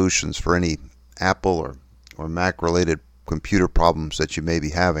 your solutions for any Apple or Mac related computer problems that you may be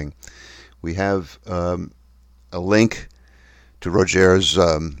having. We have a link to Roger's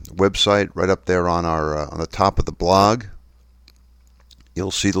website right up there on the top of the blog.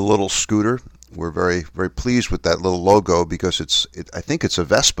 You'll see the little scooter. We're very, very pleased with that little logo because I think it's a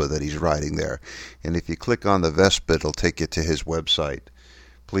Vespa that he's riding there. And if you click on the Vespa, it'll take you to his website.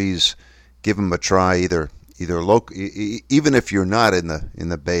 Please give him a try, either local, even if you're not in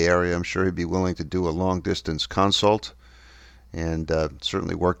the Bay Area. I'm sure he'd be willing to do a long distance consult, and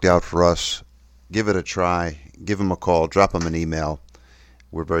certainly worked out for us. Give it a try. Give him a call. Drop him an email.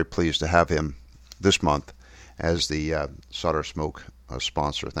 We're very pleased to have him this month as the Solder Smoke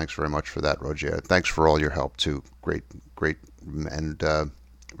sponsor. Thanks very much for that, Roger. Thanks for all your help, too. Great, and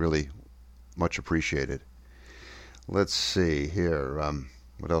really much appreciated. Let's see here.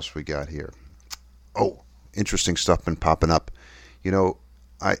 What else we got here? Oh, interesting stuff been popping up.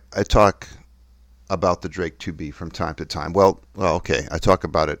 I talk about the Drake 2B from time to time. Well, okay. I talk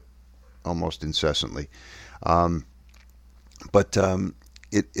about it almost incessantly. But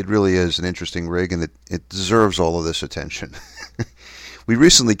it really is an interesting rig, and it deserves all of this attention. We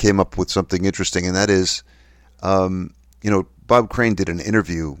recently came up with something interesting, and that is, Bob Crane did an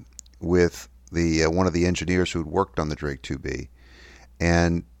interview with one of the engineers who had worked on the Drake 2B,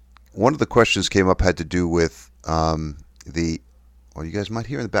 and one of the questions came up had to do with you guys might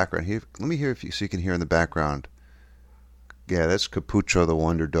hear in the background here. Let me hear so you can hear in the background. Yeah, that's Capucho the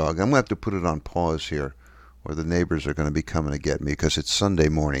Wonder Dog. I'm going to have to put it on pause here, or the neighbors are going to be coming to get me because it's Sunday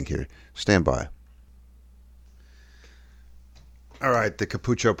morning here. Stand by. All right, the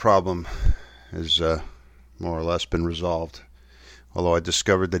Capucho problem has more or less been resolved, although I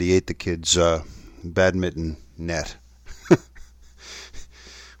discovered that he ate the kid's badminton net,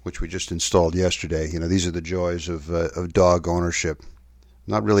 which we just installed yesterday. These are the joys of dog ownership.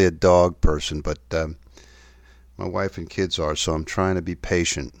 I'm not really a dog person, but my wife and kids are, so I'm trying to be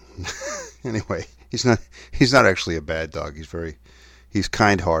patient. Anyway, he's not actually a bad dog. He's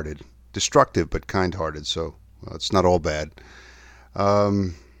kind-hearted, destructive but kind-hearted. So it's not all bad.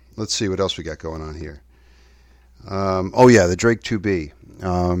 Let's see what else we got going on here. The Drake 2B.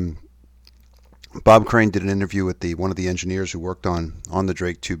 Bob Crane did an interview with one of the engineers who worked on the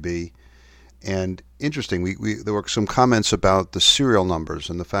Drake 2B, and interesting. There were some comments about the serial numbers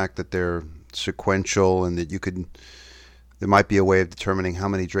and the fact that they're sequential, and that there might be a way of determining how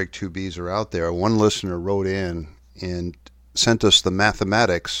many Drake 2Bs are out there. One listener wrote in and sent us the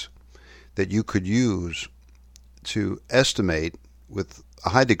mathematics that you could use to estimate with a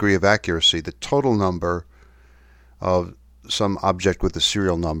high degree of accuracy the total number of some object with a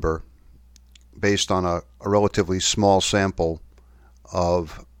serial number based on a relatively small sample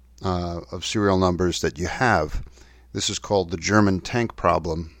of serial numbers that you have. This is called the German tank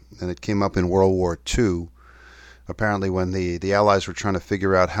problem, and it came up in World War II. Apparently when the Allies were trying to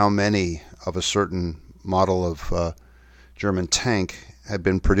figure out how many of a certain model of German tank had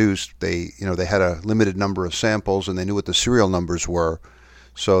been produced, they had a limited number of samples, and they knew what the serial numbers were.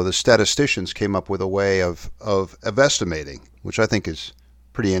 So the statisticians came up with a way of estimating, which I think is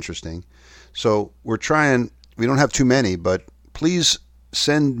pretty interesting. So we don't have too many, but please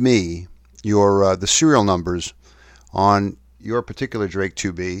send me your the serial numbers on your particular Drake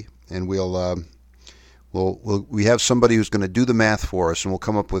 2B, and we have somebody who's going to do the math for us, and we'll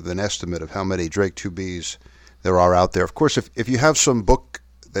come up with an estimate of how many Drake 2Bs there are out there. Of course, if you have some book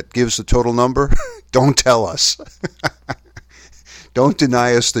that gives the total number, don't tell us. Don't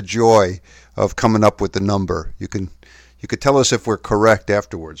deny us the joy of coming up with the number. You could tell us if we're correct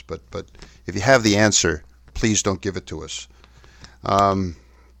afterwards, but if you have the answer, please don't give it to us.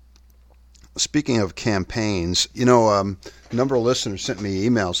 speaking of campaigns, a number of listeners sent me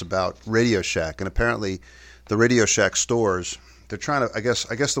emails about Radio Shack, and apparently the Radio Shack stores, they're trying to, I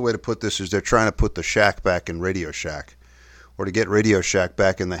guess the way to put this is they're trying to put the shack back in Radio Shack, or to get Radio Shack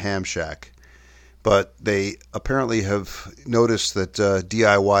back in the Ham Shack. But they apparently have noticed that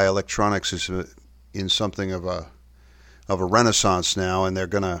DIY electronics is in something of a renaissance now, and they're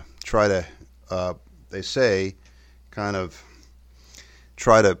going to try to, they say, kind of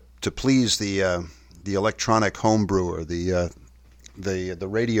try to please the electronic home brewer, the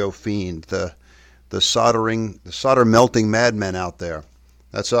radio fiend, the solder melting madmen out there.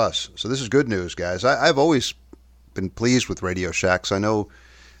 That's us. So this is good news, guys. I've always been pleased with Radio Shacks. I know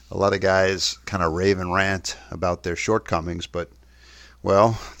a lot of guys kind of rave and rant about their shortcomings, but,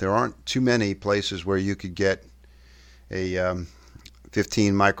 well, there aren't too many places where you could get a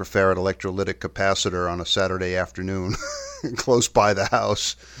 15 microfarad electrolytic capacitor on a Saturday afternoon close by the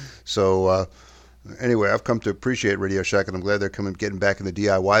house. So anyway, I've come to appreciate Radio Shack, and I'm glad they're getting back in the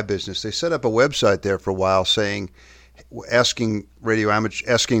DIY business. They set up a website there for a while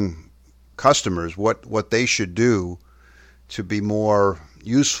asking customers what they should do to be more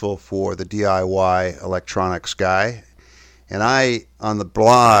useful for the DIY electronics guy. And I, on the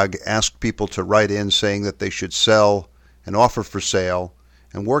blog, asked people to write in saying that they should sell an offer for sale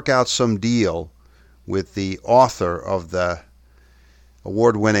and work out some deal with the author of the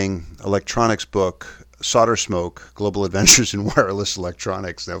award-winning electronics book, Solder Smoke, Global Adventures in Wireless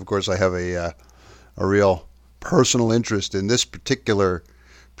Electronics. Now, of course, I have a real personal interest in this particular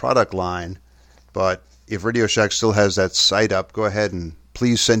product line, but if Radio Shack still has that site up, go ahead and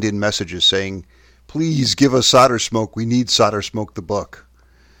please send in messages saying, please give us Solder Smoke. We need Solder Smoke the book.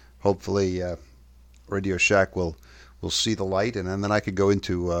 Hopefully, Radio Shack will see the light, and then I could go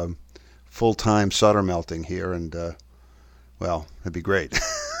into full-time solder melting here, and, well, that'd be great.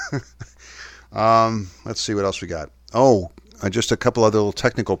 Let's see what else we got. Just a couple other little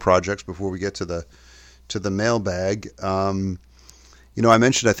technical projects before we get to the mailbag. I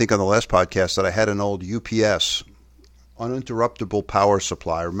mentioned, I think, on the last podcast that I had an old UPS, uninterruptible power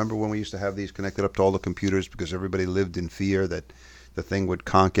supply. Remember when we used to have these connected up to all the computers because everybody lived in fear that the thing would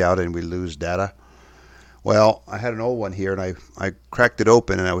conk out and we'd lose data? Well, I had an old one here, and I cracked it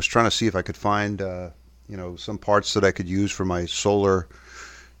open, and I was trying to see if I could find, some parts that I could use for my solar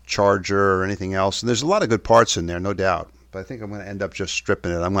charger or anything else. And there's a lot of good parts in there, no doubt. But I think I'm going to end up just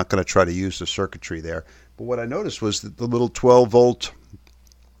stripping it. I'm not going to try to use the circuitry there. But what I noticed was that the little 12-volt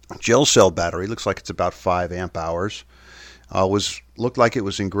gel cell battery, looks like it's about 5 amp hours, looked like it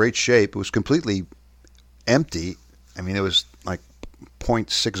was in great shape. It was completely empty. I mean, it was like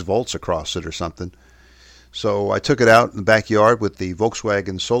 0.6 volts across it or something. So I took it out in the backyard with the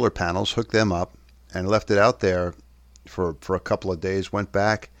Volkswagen solar panels, hooked them up, and left it out there for a couple of days, went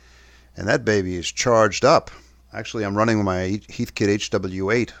back, and that baby is charged up. Actually, I'm running my Heathkit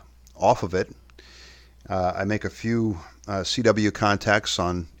HW8 off of it. I make a few CW contacts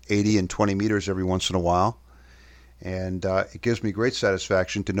on 80 and 20 meters every once in a while, and it gives me great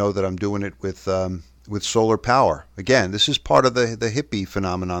satisfaction to know that I'm doing it with solar power. Again, this is part of the hippie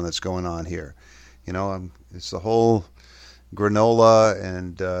phenomenon that's going on here. It's the whole granola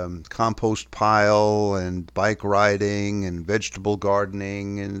and compost pile and bike riding and vegetable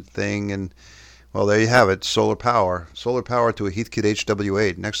gardening and thing. And, well, there you have it, solar power. Solar power to a Heathkit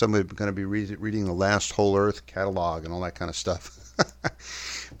HW8. Next I'm going to be reading the last Whole Earth catalog and all that kind of stuff.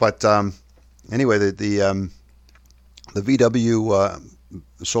 But anyway, the VW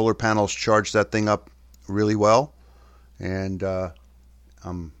solar panels charge that thing up really well. And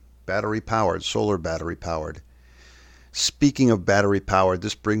battery powered, solar battery powered. Speaking of battery powered,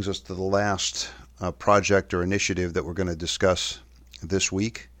 this brings us to the last project or initiative that we're going to discuss this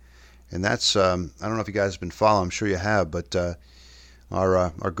week. And that's, I don't know if you guys have been following, I'm sure you have, but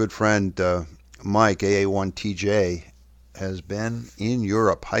our good friend Mike, AA1TJ, has been in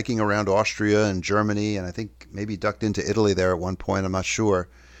Europe, hiking around Austria and Germany, and I think maybe ducked into Italy there at one point, I'm not sure.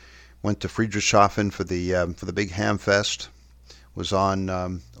 Went to Friedrichshafen for the big Ham Fest. Was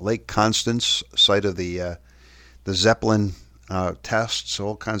on Lake Constance, site of the Zeppelin tests,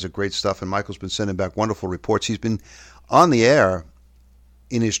 all kinds of great stuff. And Michael's been sending back wonderful reports. He's been on the air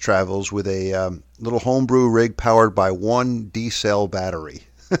in his travels with a little homebrew rig powered by one D-cell battery.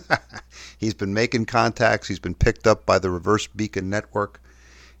 He's been making contacts. He's been picked up by the Reverse Beacon Network.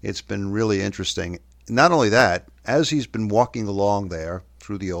 It's been really interesting. Not only that, as he's been walking along there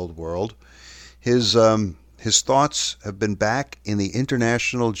through the old world, his thoughts have been back in the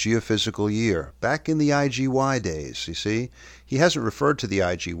International Geophysical Year, back in the IGY days, you see. He hasn't referred to the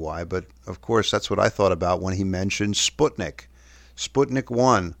IGY, but of course that's what I thought about when he mentioned Sputnik. Sputnik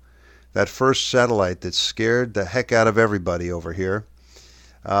 1, that first satellite that scared the heck out of everybody over here,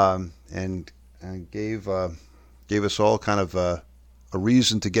 and gave us all kind of a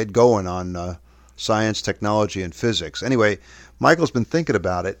reason to get going on science, technology, and physics. Anyway, Michael's been thinking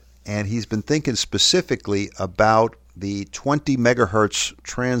about it, and he's been thinking specifically about the 20 megahertz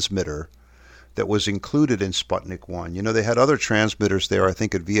transmitter that was included in Sputnik 1. You know, they had other transmitters there, I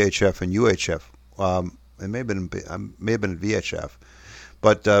think, at VHF and UHF. It may have been VHF.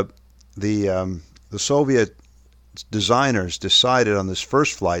 But the Soviet designers decided on this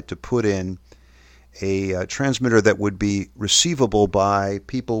first flight to put in a transmitter that would be receivable by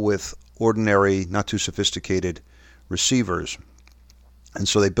people with ordinary, not too sophisticated receivers. And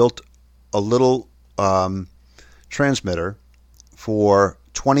so they built a little transmitter for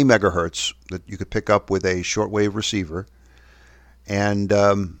 20 megahertz that you could pick up with a shortwave receiver. And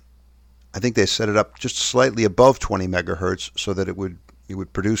I think they set it up just slightly above 20 megahertz so that it would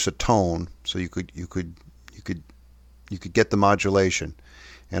produce a tone, so you could get the modulation.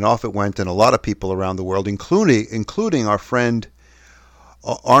 And off it went, and a lot of people around the world, including our friend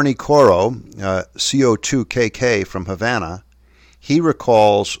Arnie Coro, CO2KK from Havana. He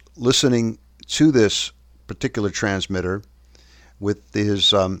recalls listening to this particular transmitter with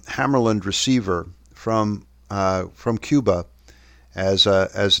his Hammerland receiver from Cuba as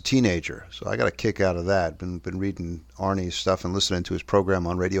a teenager. So I got a kick out of that. Been reading Arnie's stuff and listening to his program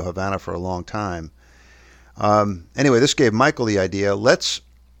on Radio Havana for a long time. Anyway, this gave Michael the idea. Let's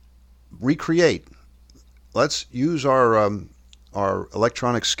recreate. Let's use our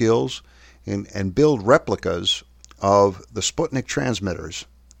electronic skills and build replicas of the Sputnik transmitters.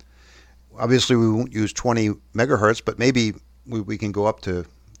 Obviously, we won't use 20 megahertz, but maybe we can go up to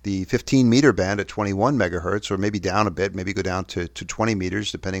the 15 meter band at 21 megahertz, or maybe down a bit, maybe go down to 20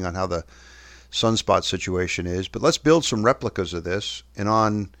 meters, depending on how the sunspot situation is. But let's build some replicas of this, and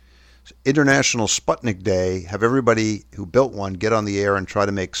on International Sputnik Day, have everybody who built one get on the air and try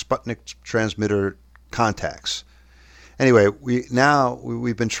to make Sputnik transmitter contacts. Anyway, we've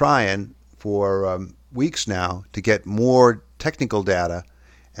been trying for weeks now to get more technical data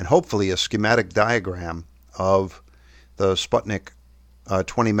and hopefully a schematic diagram of the Sputnik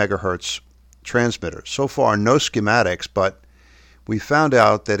 20 megahertz transmitter. So far, no schematics, but we found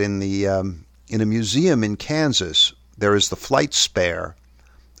out that in a museum in Kansas, there is the flight spare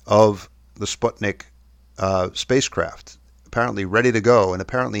of the Sputnik spacecraft, apparently ready to go, and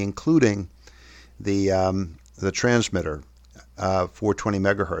apparently including the transmitter for 20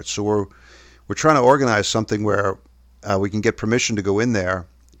 megahertz. So we're trying to organize something where we can get permission to go in there,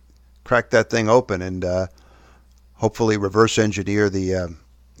 crack that thing open, and hopefully reverse engineer the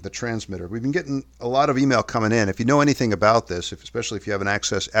transmitter. We've been getting a lot of email coming in. If you know anything about this, especially if you have an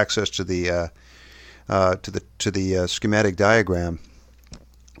access to the schematic diagram,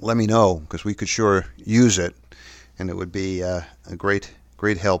 let me know, because we could sure use it, and it would be a great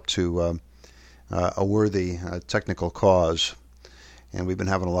help to a worthy technical cause. And we've been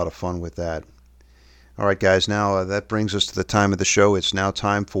having a lot of fun with that. All right, guys, now that brings us to the time of the show. It's now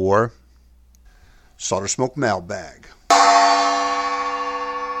time for Solder Smoke Mailbag.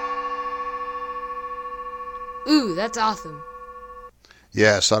 Ooh, that's awesome.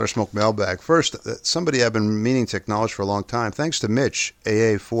 Yeah, Solder Smoke Mailbag. First, somebody I've been meaning to acknowledge for a long time. Thanks to Mitch,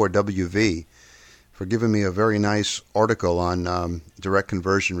 AA4WV, for giving me a very nice article on direct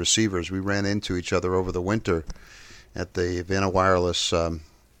conversion receivers. We ran into each other over the winter at the Havana Wireless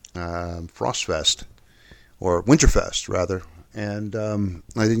Frostfest, or Winterfest, rather. And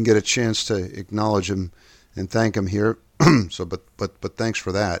I didn't get a chance to acknowledge him and thank him here. So, but thanks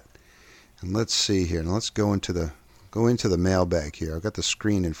for that. And let's see here. Now let's go into the mailbag here. I've got the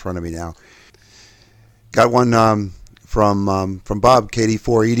screen in front of me now. Got one from Bob,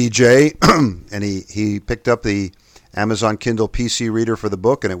 KD4EDJ, and he picked up the Amazon Kindle PC reader for the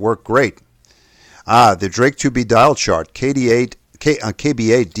book, and it worked great. The Drake 2B dial chart, KB8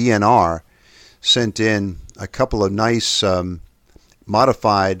 DNR, sent in a couple of nice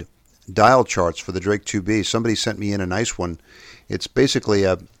modified dial charts for the Drake 2B. Somebody sent me in a nice one. It's basically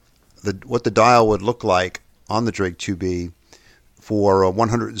what the dial would look like on the Drake 2B for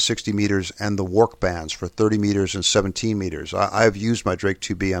 160 meters, and the WARC bands for 30 meters and 17 meters. I've used my Drake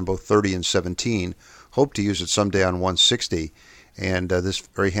 2B on both 30 and 17. Hope to use it someday on 160. And this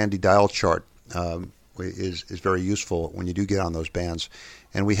very handy dial chart is very useful when you do get on those bands.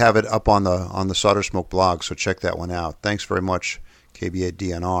 And we have it up on the Solder Smoke blog, so check that one out. Thanks very much,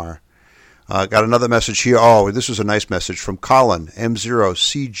 KB8DNR. Got another message here. Oh, this was a nice message from Colin,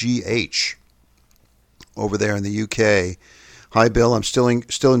 M0CGH, over there in the UK. Hi, Bill. I'm still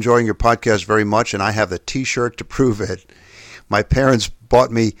enjoying your podcast very much, and I have the T-shirt to prove it. My parents bought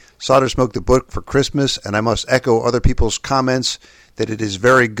me Solder Smoke the book for Christmas, and I must echo other people's comments that it is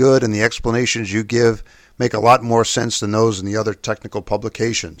very good, and the explanations you give make a lot more sense than those in the other technical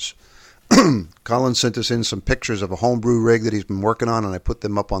publications. Colin sent us in some pictures of a homebrew rig that he's been working on, and I put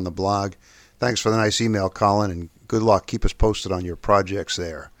them up on the blog. Thanks for the nice email, Colin, and good luck. Keep us posted on your projects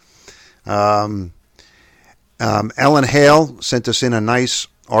there. Ellen Hale sent us in a nice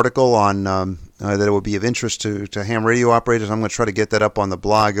article on that it would be of interest to ham radio operators. I'm going to try to get that up on the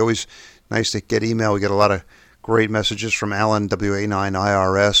blog. Always nice to get email. We get a lot of great messages from Alan,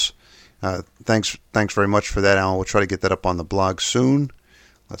 WA9IRS. Thanks very much for that, Alan. We'll try to get that up on the blog soon.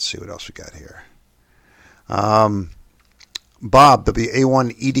 Let's see what else we got here. Bob,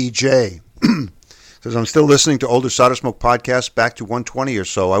 WA1EDJ, says, I'm still listening to older Solder Smoke podcasts back to 120 or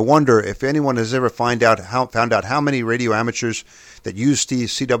so. I wonder if anyone has ever found out how many radio amateurs that use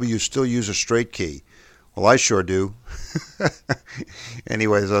CW still use a straight key. Well, I sure do.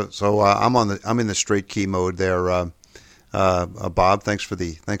 Anyways, I'm in the straight key mode there. Bob, thanks for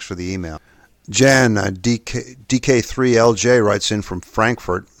the email. Jan DK3LJ writes in from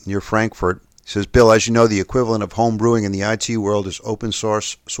Frankfurt, near Frankfurt. He says, Bill, as you know, the equivalent of home brewing in the IT world is open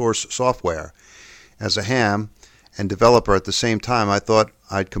source software. As a ham and developer at the same time, I thought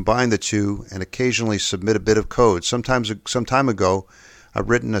I'd combine the two and occasionally submit a bit of code. Some time ago, I've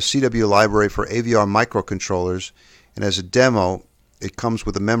written a CW library for AVR microcontrollers, and as a demo, it comes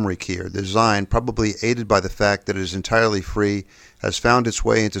with a memory keyer. The design, probably aided by the fact that it is entirely free, has found its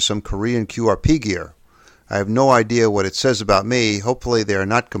way into some Korean QRP gear. I have no idea what it says about me. Hopefully they are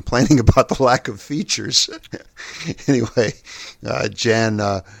not complaining about the lack of features. Anyway, Jan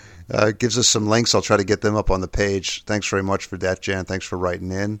gives us some links. I'll try to get them up on the page. Thanks very much for that, Jan. Thanks for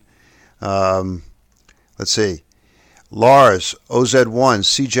writing in. Let's see. Lars, OZ1,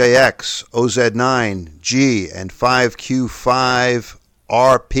 CJX, OZ9, G, and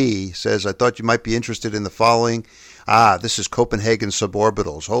 5Q5RP says, I thought you might be interested in the following. This is Copenhagen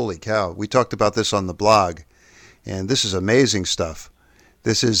suborbitals. Holy cow. We talked about this on the blog, and this is amazing stuff.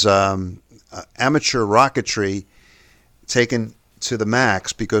 This is amateur rocketry taken to the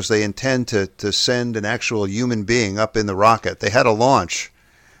max because they intend to send an actual human being up in the rocket. They had a launch.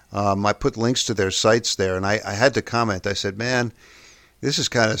 I put links to their sites there, and I had to comment. I said, man, this is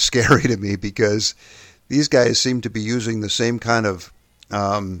kind of scary to me because these guys seem to be using the same kind of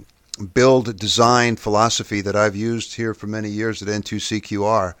build design philosophy that I've used here for many years at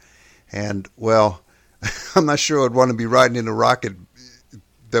N2CQR. And, well, I'm not sure I'd want to be riding in a rocket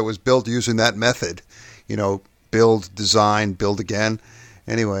that was built using that method. You know, build, design, build again.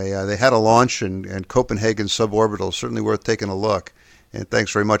 Anyway, they had a launch, and Copenhagen suborbital, certainly worth taking a look. And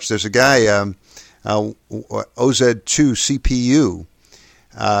thanks very much. There's a guy, OZ2CPU.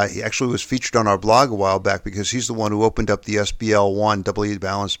 He actually was featured on our blog a while back because he's the one who opened up the SBL1 doubly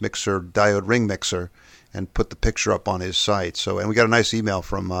balanced mixer diode ring mixer and put the picture up on his site. So, and we got a nice email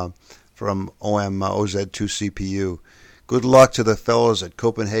from OZ2CPU. Good luck to the fellows at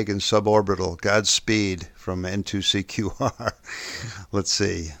Copenhagen Suborbital. Godspeed from N2CQR. Let's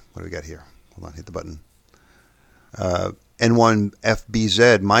see. What do we got here? Hold on, hit the button.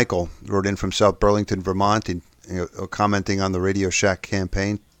 N1FBZ, Michael, wrote in from South Burlington, Vermont, and, commenting on the Radio Shack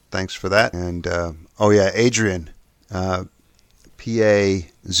campaign. Thanks for that. And, Adrian, PA0,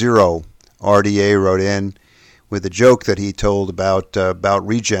 RDA, wrote in with a joke that he told about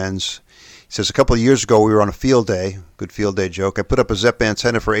regens. He says, a couple of years ago we were on a field day, good field day joke. I put up a ZEP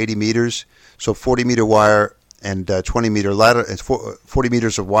antenna for 80 meters, so 40 meter wire and 20 meter ladder, 40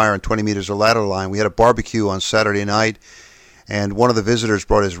 meters of wire and 20 meters of ladder line. We had a barbecue on Saturday night, and one of the visitors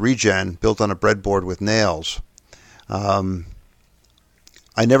brought his regen built on a breadboard with nails. I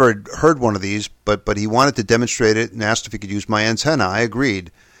never heard one of these, but he wanted to demonstrate it and asked if he could use my antenna. I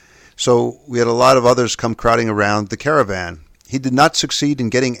agreed. So we had a lot of others come crowding around the caravan. He did not succeed in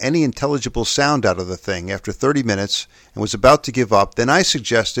getting any intelligible sound out of the thing after 30 minutes and was about to give up. Then I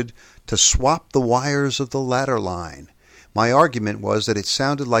suggested to swap the wires of the ladder line. My argument was that it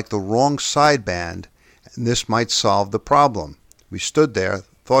sounded like the wrong sideband, and this might solve the problem. We stood there,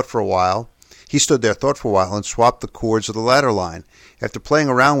 thought for a while. He stood there, thought for a while, and swapped the cords of the ladder line. After playing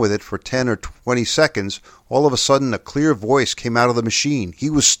around with it for 10 or 20 seconds, all of a sudden a clear voice came out of the machine. He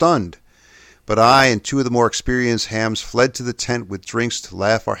was stunned. But I and two of the more experienced hams fled to the tent with drinks to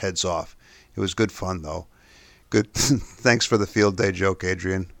laugh our heads off. It was good fun, though. Good. Thanks for the field day joke,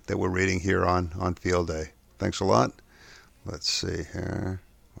 Adrian, that we're reading here on field day. Thanks a lot. Let's see here.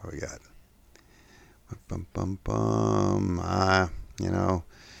 What do we got?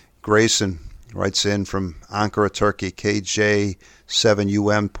 Grayson writes in from Ankara, Turkey,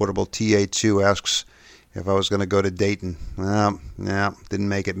 KJ7UM, portable TA2, asks if I was going to go to Dayton. Didn't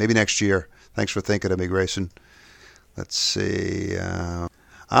make it. Maybe next year. Thanks for thinking of me, Grayson. Let's see.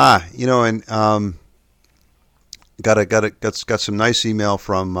 Got some nice email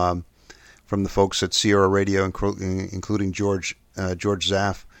from the folks at Sierra Radio, including George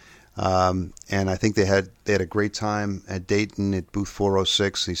Zaff. And I think they had a great time at Dayton at booth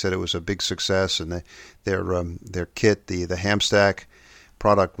 406. He said it was a big success, and their kit, the Hamstack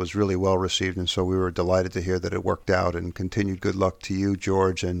product, was really well received, and so we were delighted to hear that it worked out. And continued good luck to you,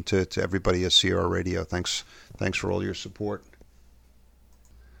 George, and to everybody at Sierra Radio. Thanks for all your support.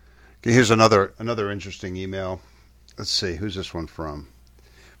 Okay, here's another interesting email. Let's see, who's this one from?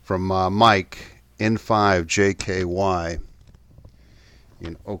 From Mike N5JKY.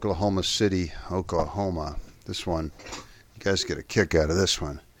 In Oklahoma City, Oklahoma. This one, you guys get a kick out of this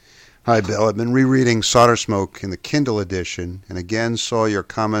one. Hi, Bill. I've been rereading Solder Smoke in the Kindle edition, and again saw your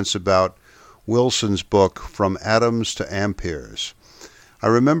comments about Wilson's book, From Atoms to Amperes. I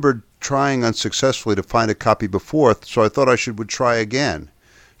remembered trying unsuccessfully to find a copy before, so I thought I would try again.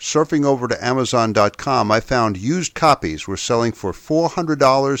 Surfing over to Amazon.com, I found used copies were selling for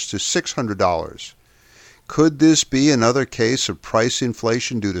 $400 to $600. Could this be another case of price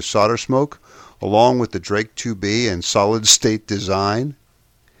inflation due to solder smoke, along with the Drake 2B and solid-state design?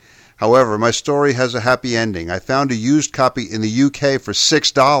 However, my story has a happy ending. I found a used copy in the UK for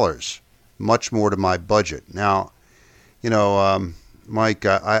 $6, much more to my budget. Now, Mike,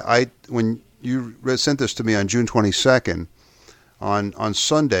 I when you sent this to me on June 22nd, on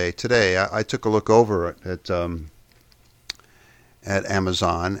Sunday, today, I took a look over at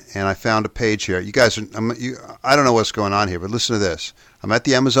Amazon, and I found a page here. You guys, I don't know what's going on here, but listen to this. I'm at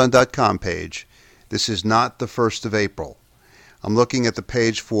the Amazon.com page. This is not the 1st of April. I'm looking at the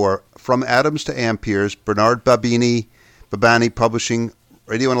page for From Atoms to Amperes, Bernard Babani Publishing,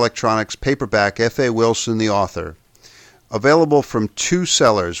 Radio and Electronics, paperback, F.A. Wilson, the author. Available from two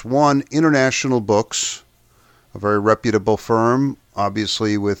sellers. One, International Books, a very reputable firm,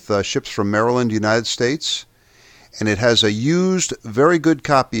 obviously with ships from Maryland, United States. And it has a used, very good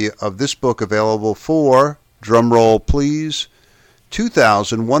copy of this book available for, drum roll please,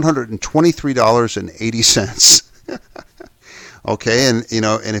 $2,123.80. Okay, and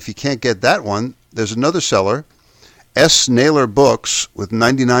if you can't get that one, there's another seller, S. Naylor Books, with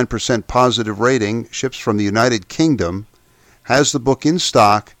 99% positive rating, ships from the United Kingdom, has the book in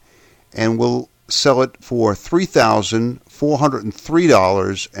stock, and will sell it for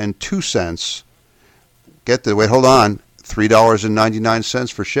 $3,403.02. Hold on,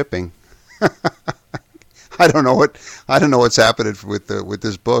 $3.99 for shipping. I don't know what's happening with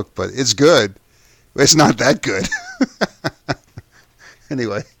this book, but it's good. It's not that good.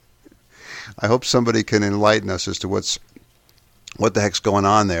 Anyway, I hope somebody can enlighten us as to what the heck's going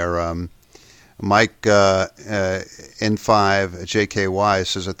on there. Mike N5JKY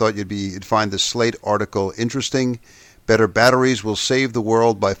says, I thought you'd find the Slate article interesting. Better Batteries Will Save the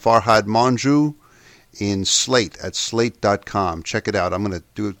World by Farhad Manjoo in Slate at slate.com. Check it out. I'm going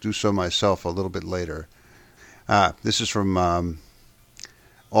to do so myself a little bit later. This is from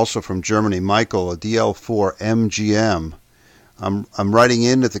also from Germany. Michael, a DL4 MGM. I'm writing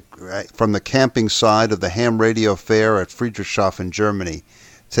in from the camping side of the Ham Radio Fair at Friedrichshafen, Germany.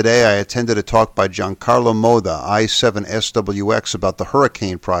 Today I attended a talk by Giancarlo Moda, I7SWX, about the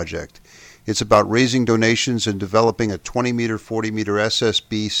Hurricane Project. It's about raising donations and developing a 20-meter, 40-meter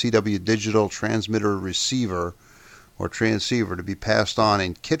SSB CW digital transmitter receiver or transceiver to be passed on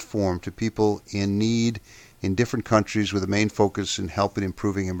in kit form to people in need in different countries, with a main focus in helping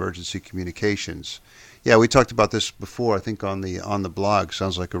improving emergency communications. Yeah, we talked about this before, I think, on the blog.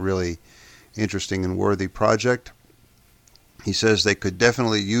 Sounds like a really interesting and worthy project. He says they could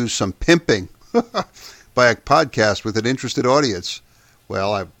definitely use some pimping by a podcast with an interested audience.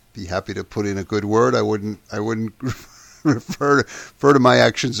 Well, I'd be happy to put in a good word. I wouldn't refer to my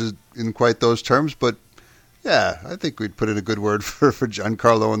actions in quite those terms, but yeah, I think we'd put in a good word for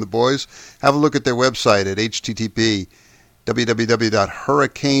Giancarlo and the boys. Have a look at their website at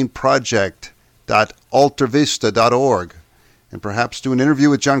http://www.hurricaneproject.altervista.org, and perhaps do an interview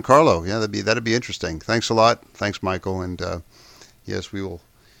with Giancarlo. Yeah, that'd be interesting. Thanks a lot. Thanks, Michael. And yes, we'll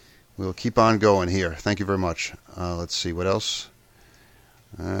keep on going here. Thank you very much. Let's see what else.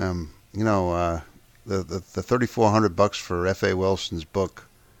 The $3,400 for F.A. Wilson's book.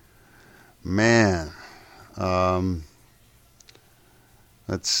 Man.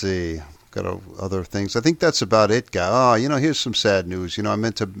 Let's see. Got other things. I think that's about it, guy. Oh, here's some sad news. I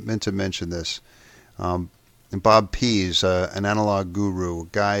meant to mention this. Bob Pease, an analog guru, a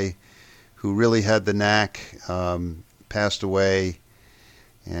guy who really had the knack, passed away,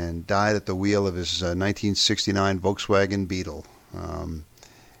 and died at the wheel of his 1969 Volkswagen Beetle. And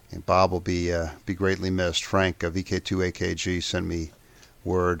Bob will be greatly missed. Frank of VK2AKG sent me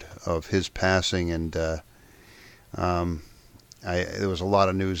word of his passing, and there was a lot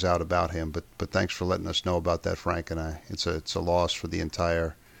of news out about him. But thanks for letting us know about that, Frank. And it's a loss for the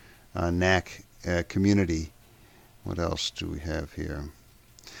entire NAC community. What else do we have here?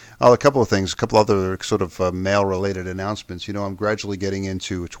 Oh, a couple of things, a couple other sort of mail-related announcements. You know, I'm gradually getting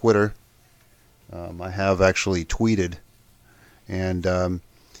into Twitter. I have actually tweeted, and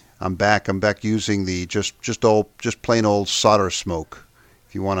I'm back using the just plain old Solder Smoke.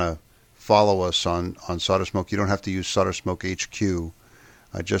 If you want to follow us on Solder Smoke, you don't have to use Solder Smoke HQ.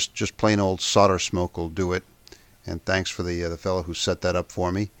 Just plain old Solder Smoke will do it. And thanks for the fellow who set that up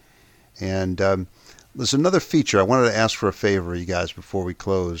for me. And there's another feature. I wanted to ask for a favor, you guys, before we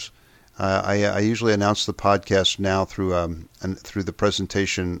close. I usually announce the podcast now through the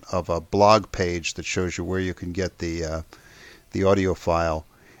presentation of a blog page that shows you where you can get the audio file.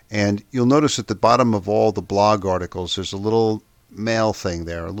 And you'll notice at the bottom of all the blog articles, there's a little mail thing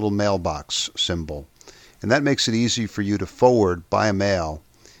there, a little mailbox symbol. And that makes it easy for you to forward by mail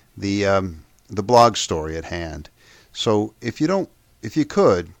the blog story at hand. So if you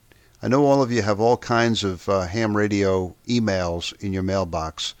could, I know all of you have all kinds of ham radio emails in your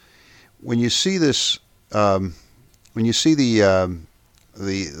mailbox. When you see this, when you see the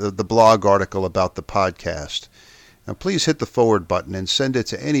blog article about the podcast, now please hit the forward button and send it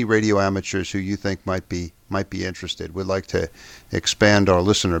to any radio amateurs who you think might be interested. We'd like to expand our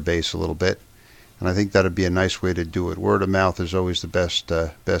listener base a little bit, and I think that'd be a nice way to do it. Word of mouth is always the best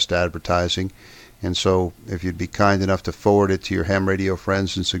advertising, and so if you'd be kind enough to forward it to your ham radio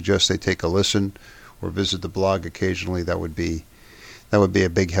friends and suggest they take a listen or visit the blog occasionally, that would be a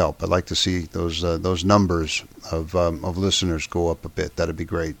big help. I'd like to see those numbers of listeners go up a bit. That'd be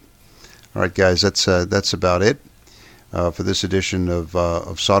great. All right, guys, that's about it for this edition of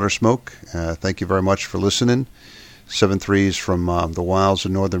Solder Smoke. Thank you very much for listening. 7-3s from the wilds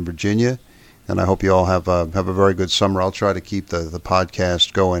of Northern Virginia, and I hope you all have a very good summer. I'll try to keep the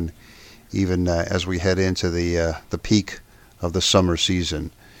podcast going even as we head into the peak of the summer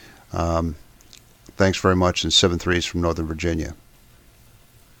season. Thanks very much, and 7-3s from Northern Virginia.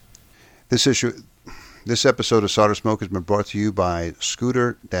 This episode of Solder Smoke has been brought to you by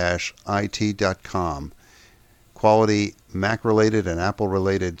Scooter-IT.com. Quality Mac-related and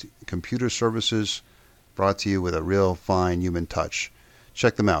Apple-related computer services brought to you with a real fine human touch.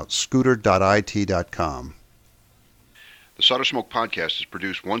 Check them out, Scooter.IT.com. The Solder Smoke podcast is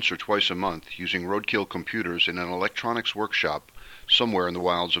produced once or twice a month using roadkill computers in an electronics workshop somewhere in the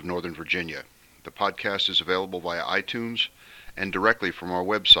wilds of Northern Virginia. The podcast is available via iTunes and directly from our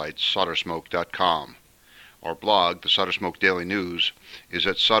website, soldersmoke.com. Our blog, the Solder Smoke Daily News, is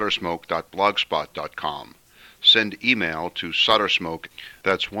at soldersmoke.blogspot.com. Send email to soldersmoke,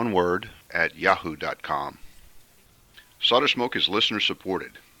 that's one word, at yahoo.com. Solder Smoke is listener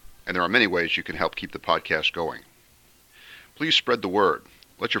supported, and there are many ways you can help keep the podcast going. Please spread the word.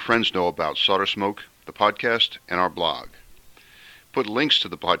 Let your friends know about Solder Smoke, the podcast, and our blog. Put links to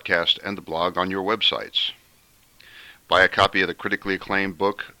the podcast and the blog on your websites. Buy a copy of the critically acclaimed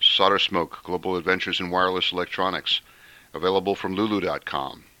book, Solder Smoke, Global Adventures in Wireless Electronics, available from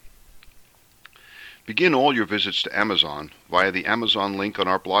lulu.com. Begin all your visits to Amazon via the Amazon link on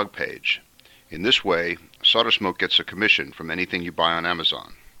our blog page. In this way, Solder Smoke gets a commission from anything you buy on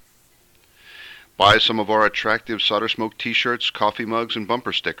Amazon. Buy some of our attractive Solder Smoke t-shirts, coffee mugs, and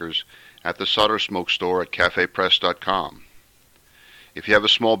bumper stickers at the Solder Smoke store at cafepress.com. If you have a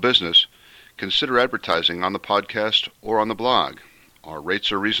small business, consider advertising on the podcast or on the blog. Our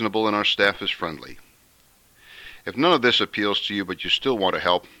rates are reasonable and our staff is friendly. If none of this appeals to you but you still want to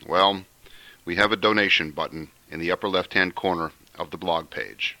help, well, we have a donation button in the upper left-hand corner of the blog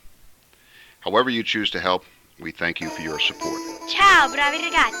page. However you choose to help, we thank you for your support. Ciao, bravi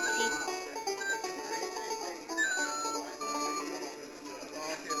ragazzi!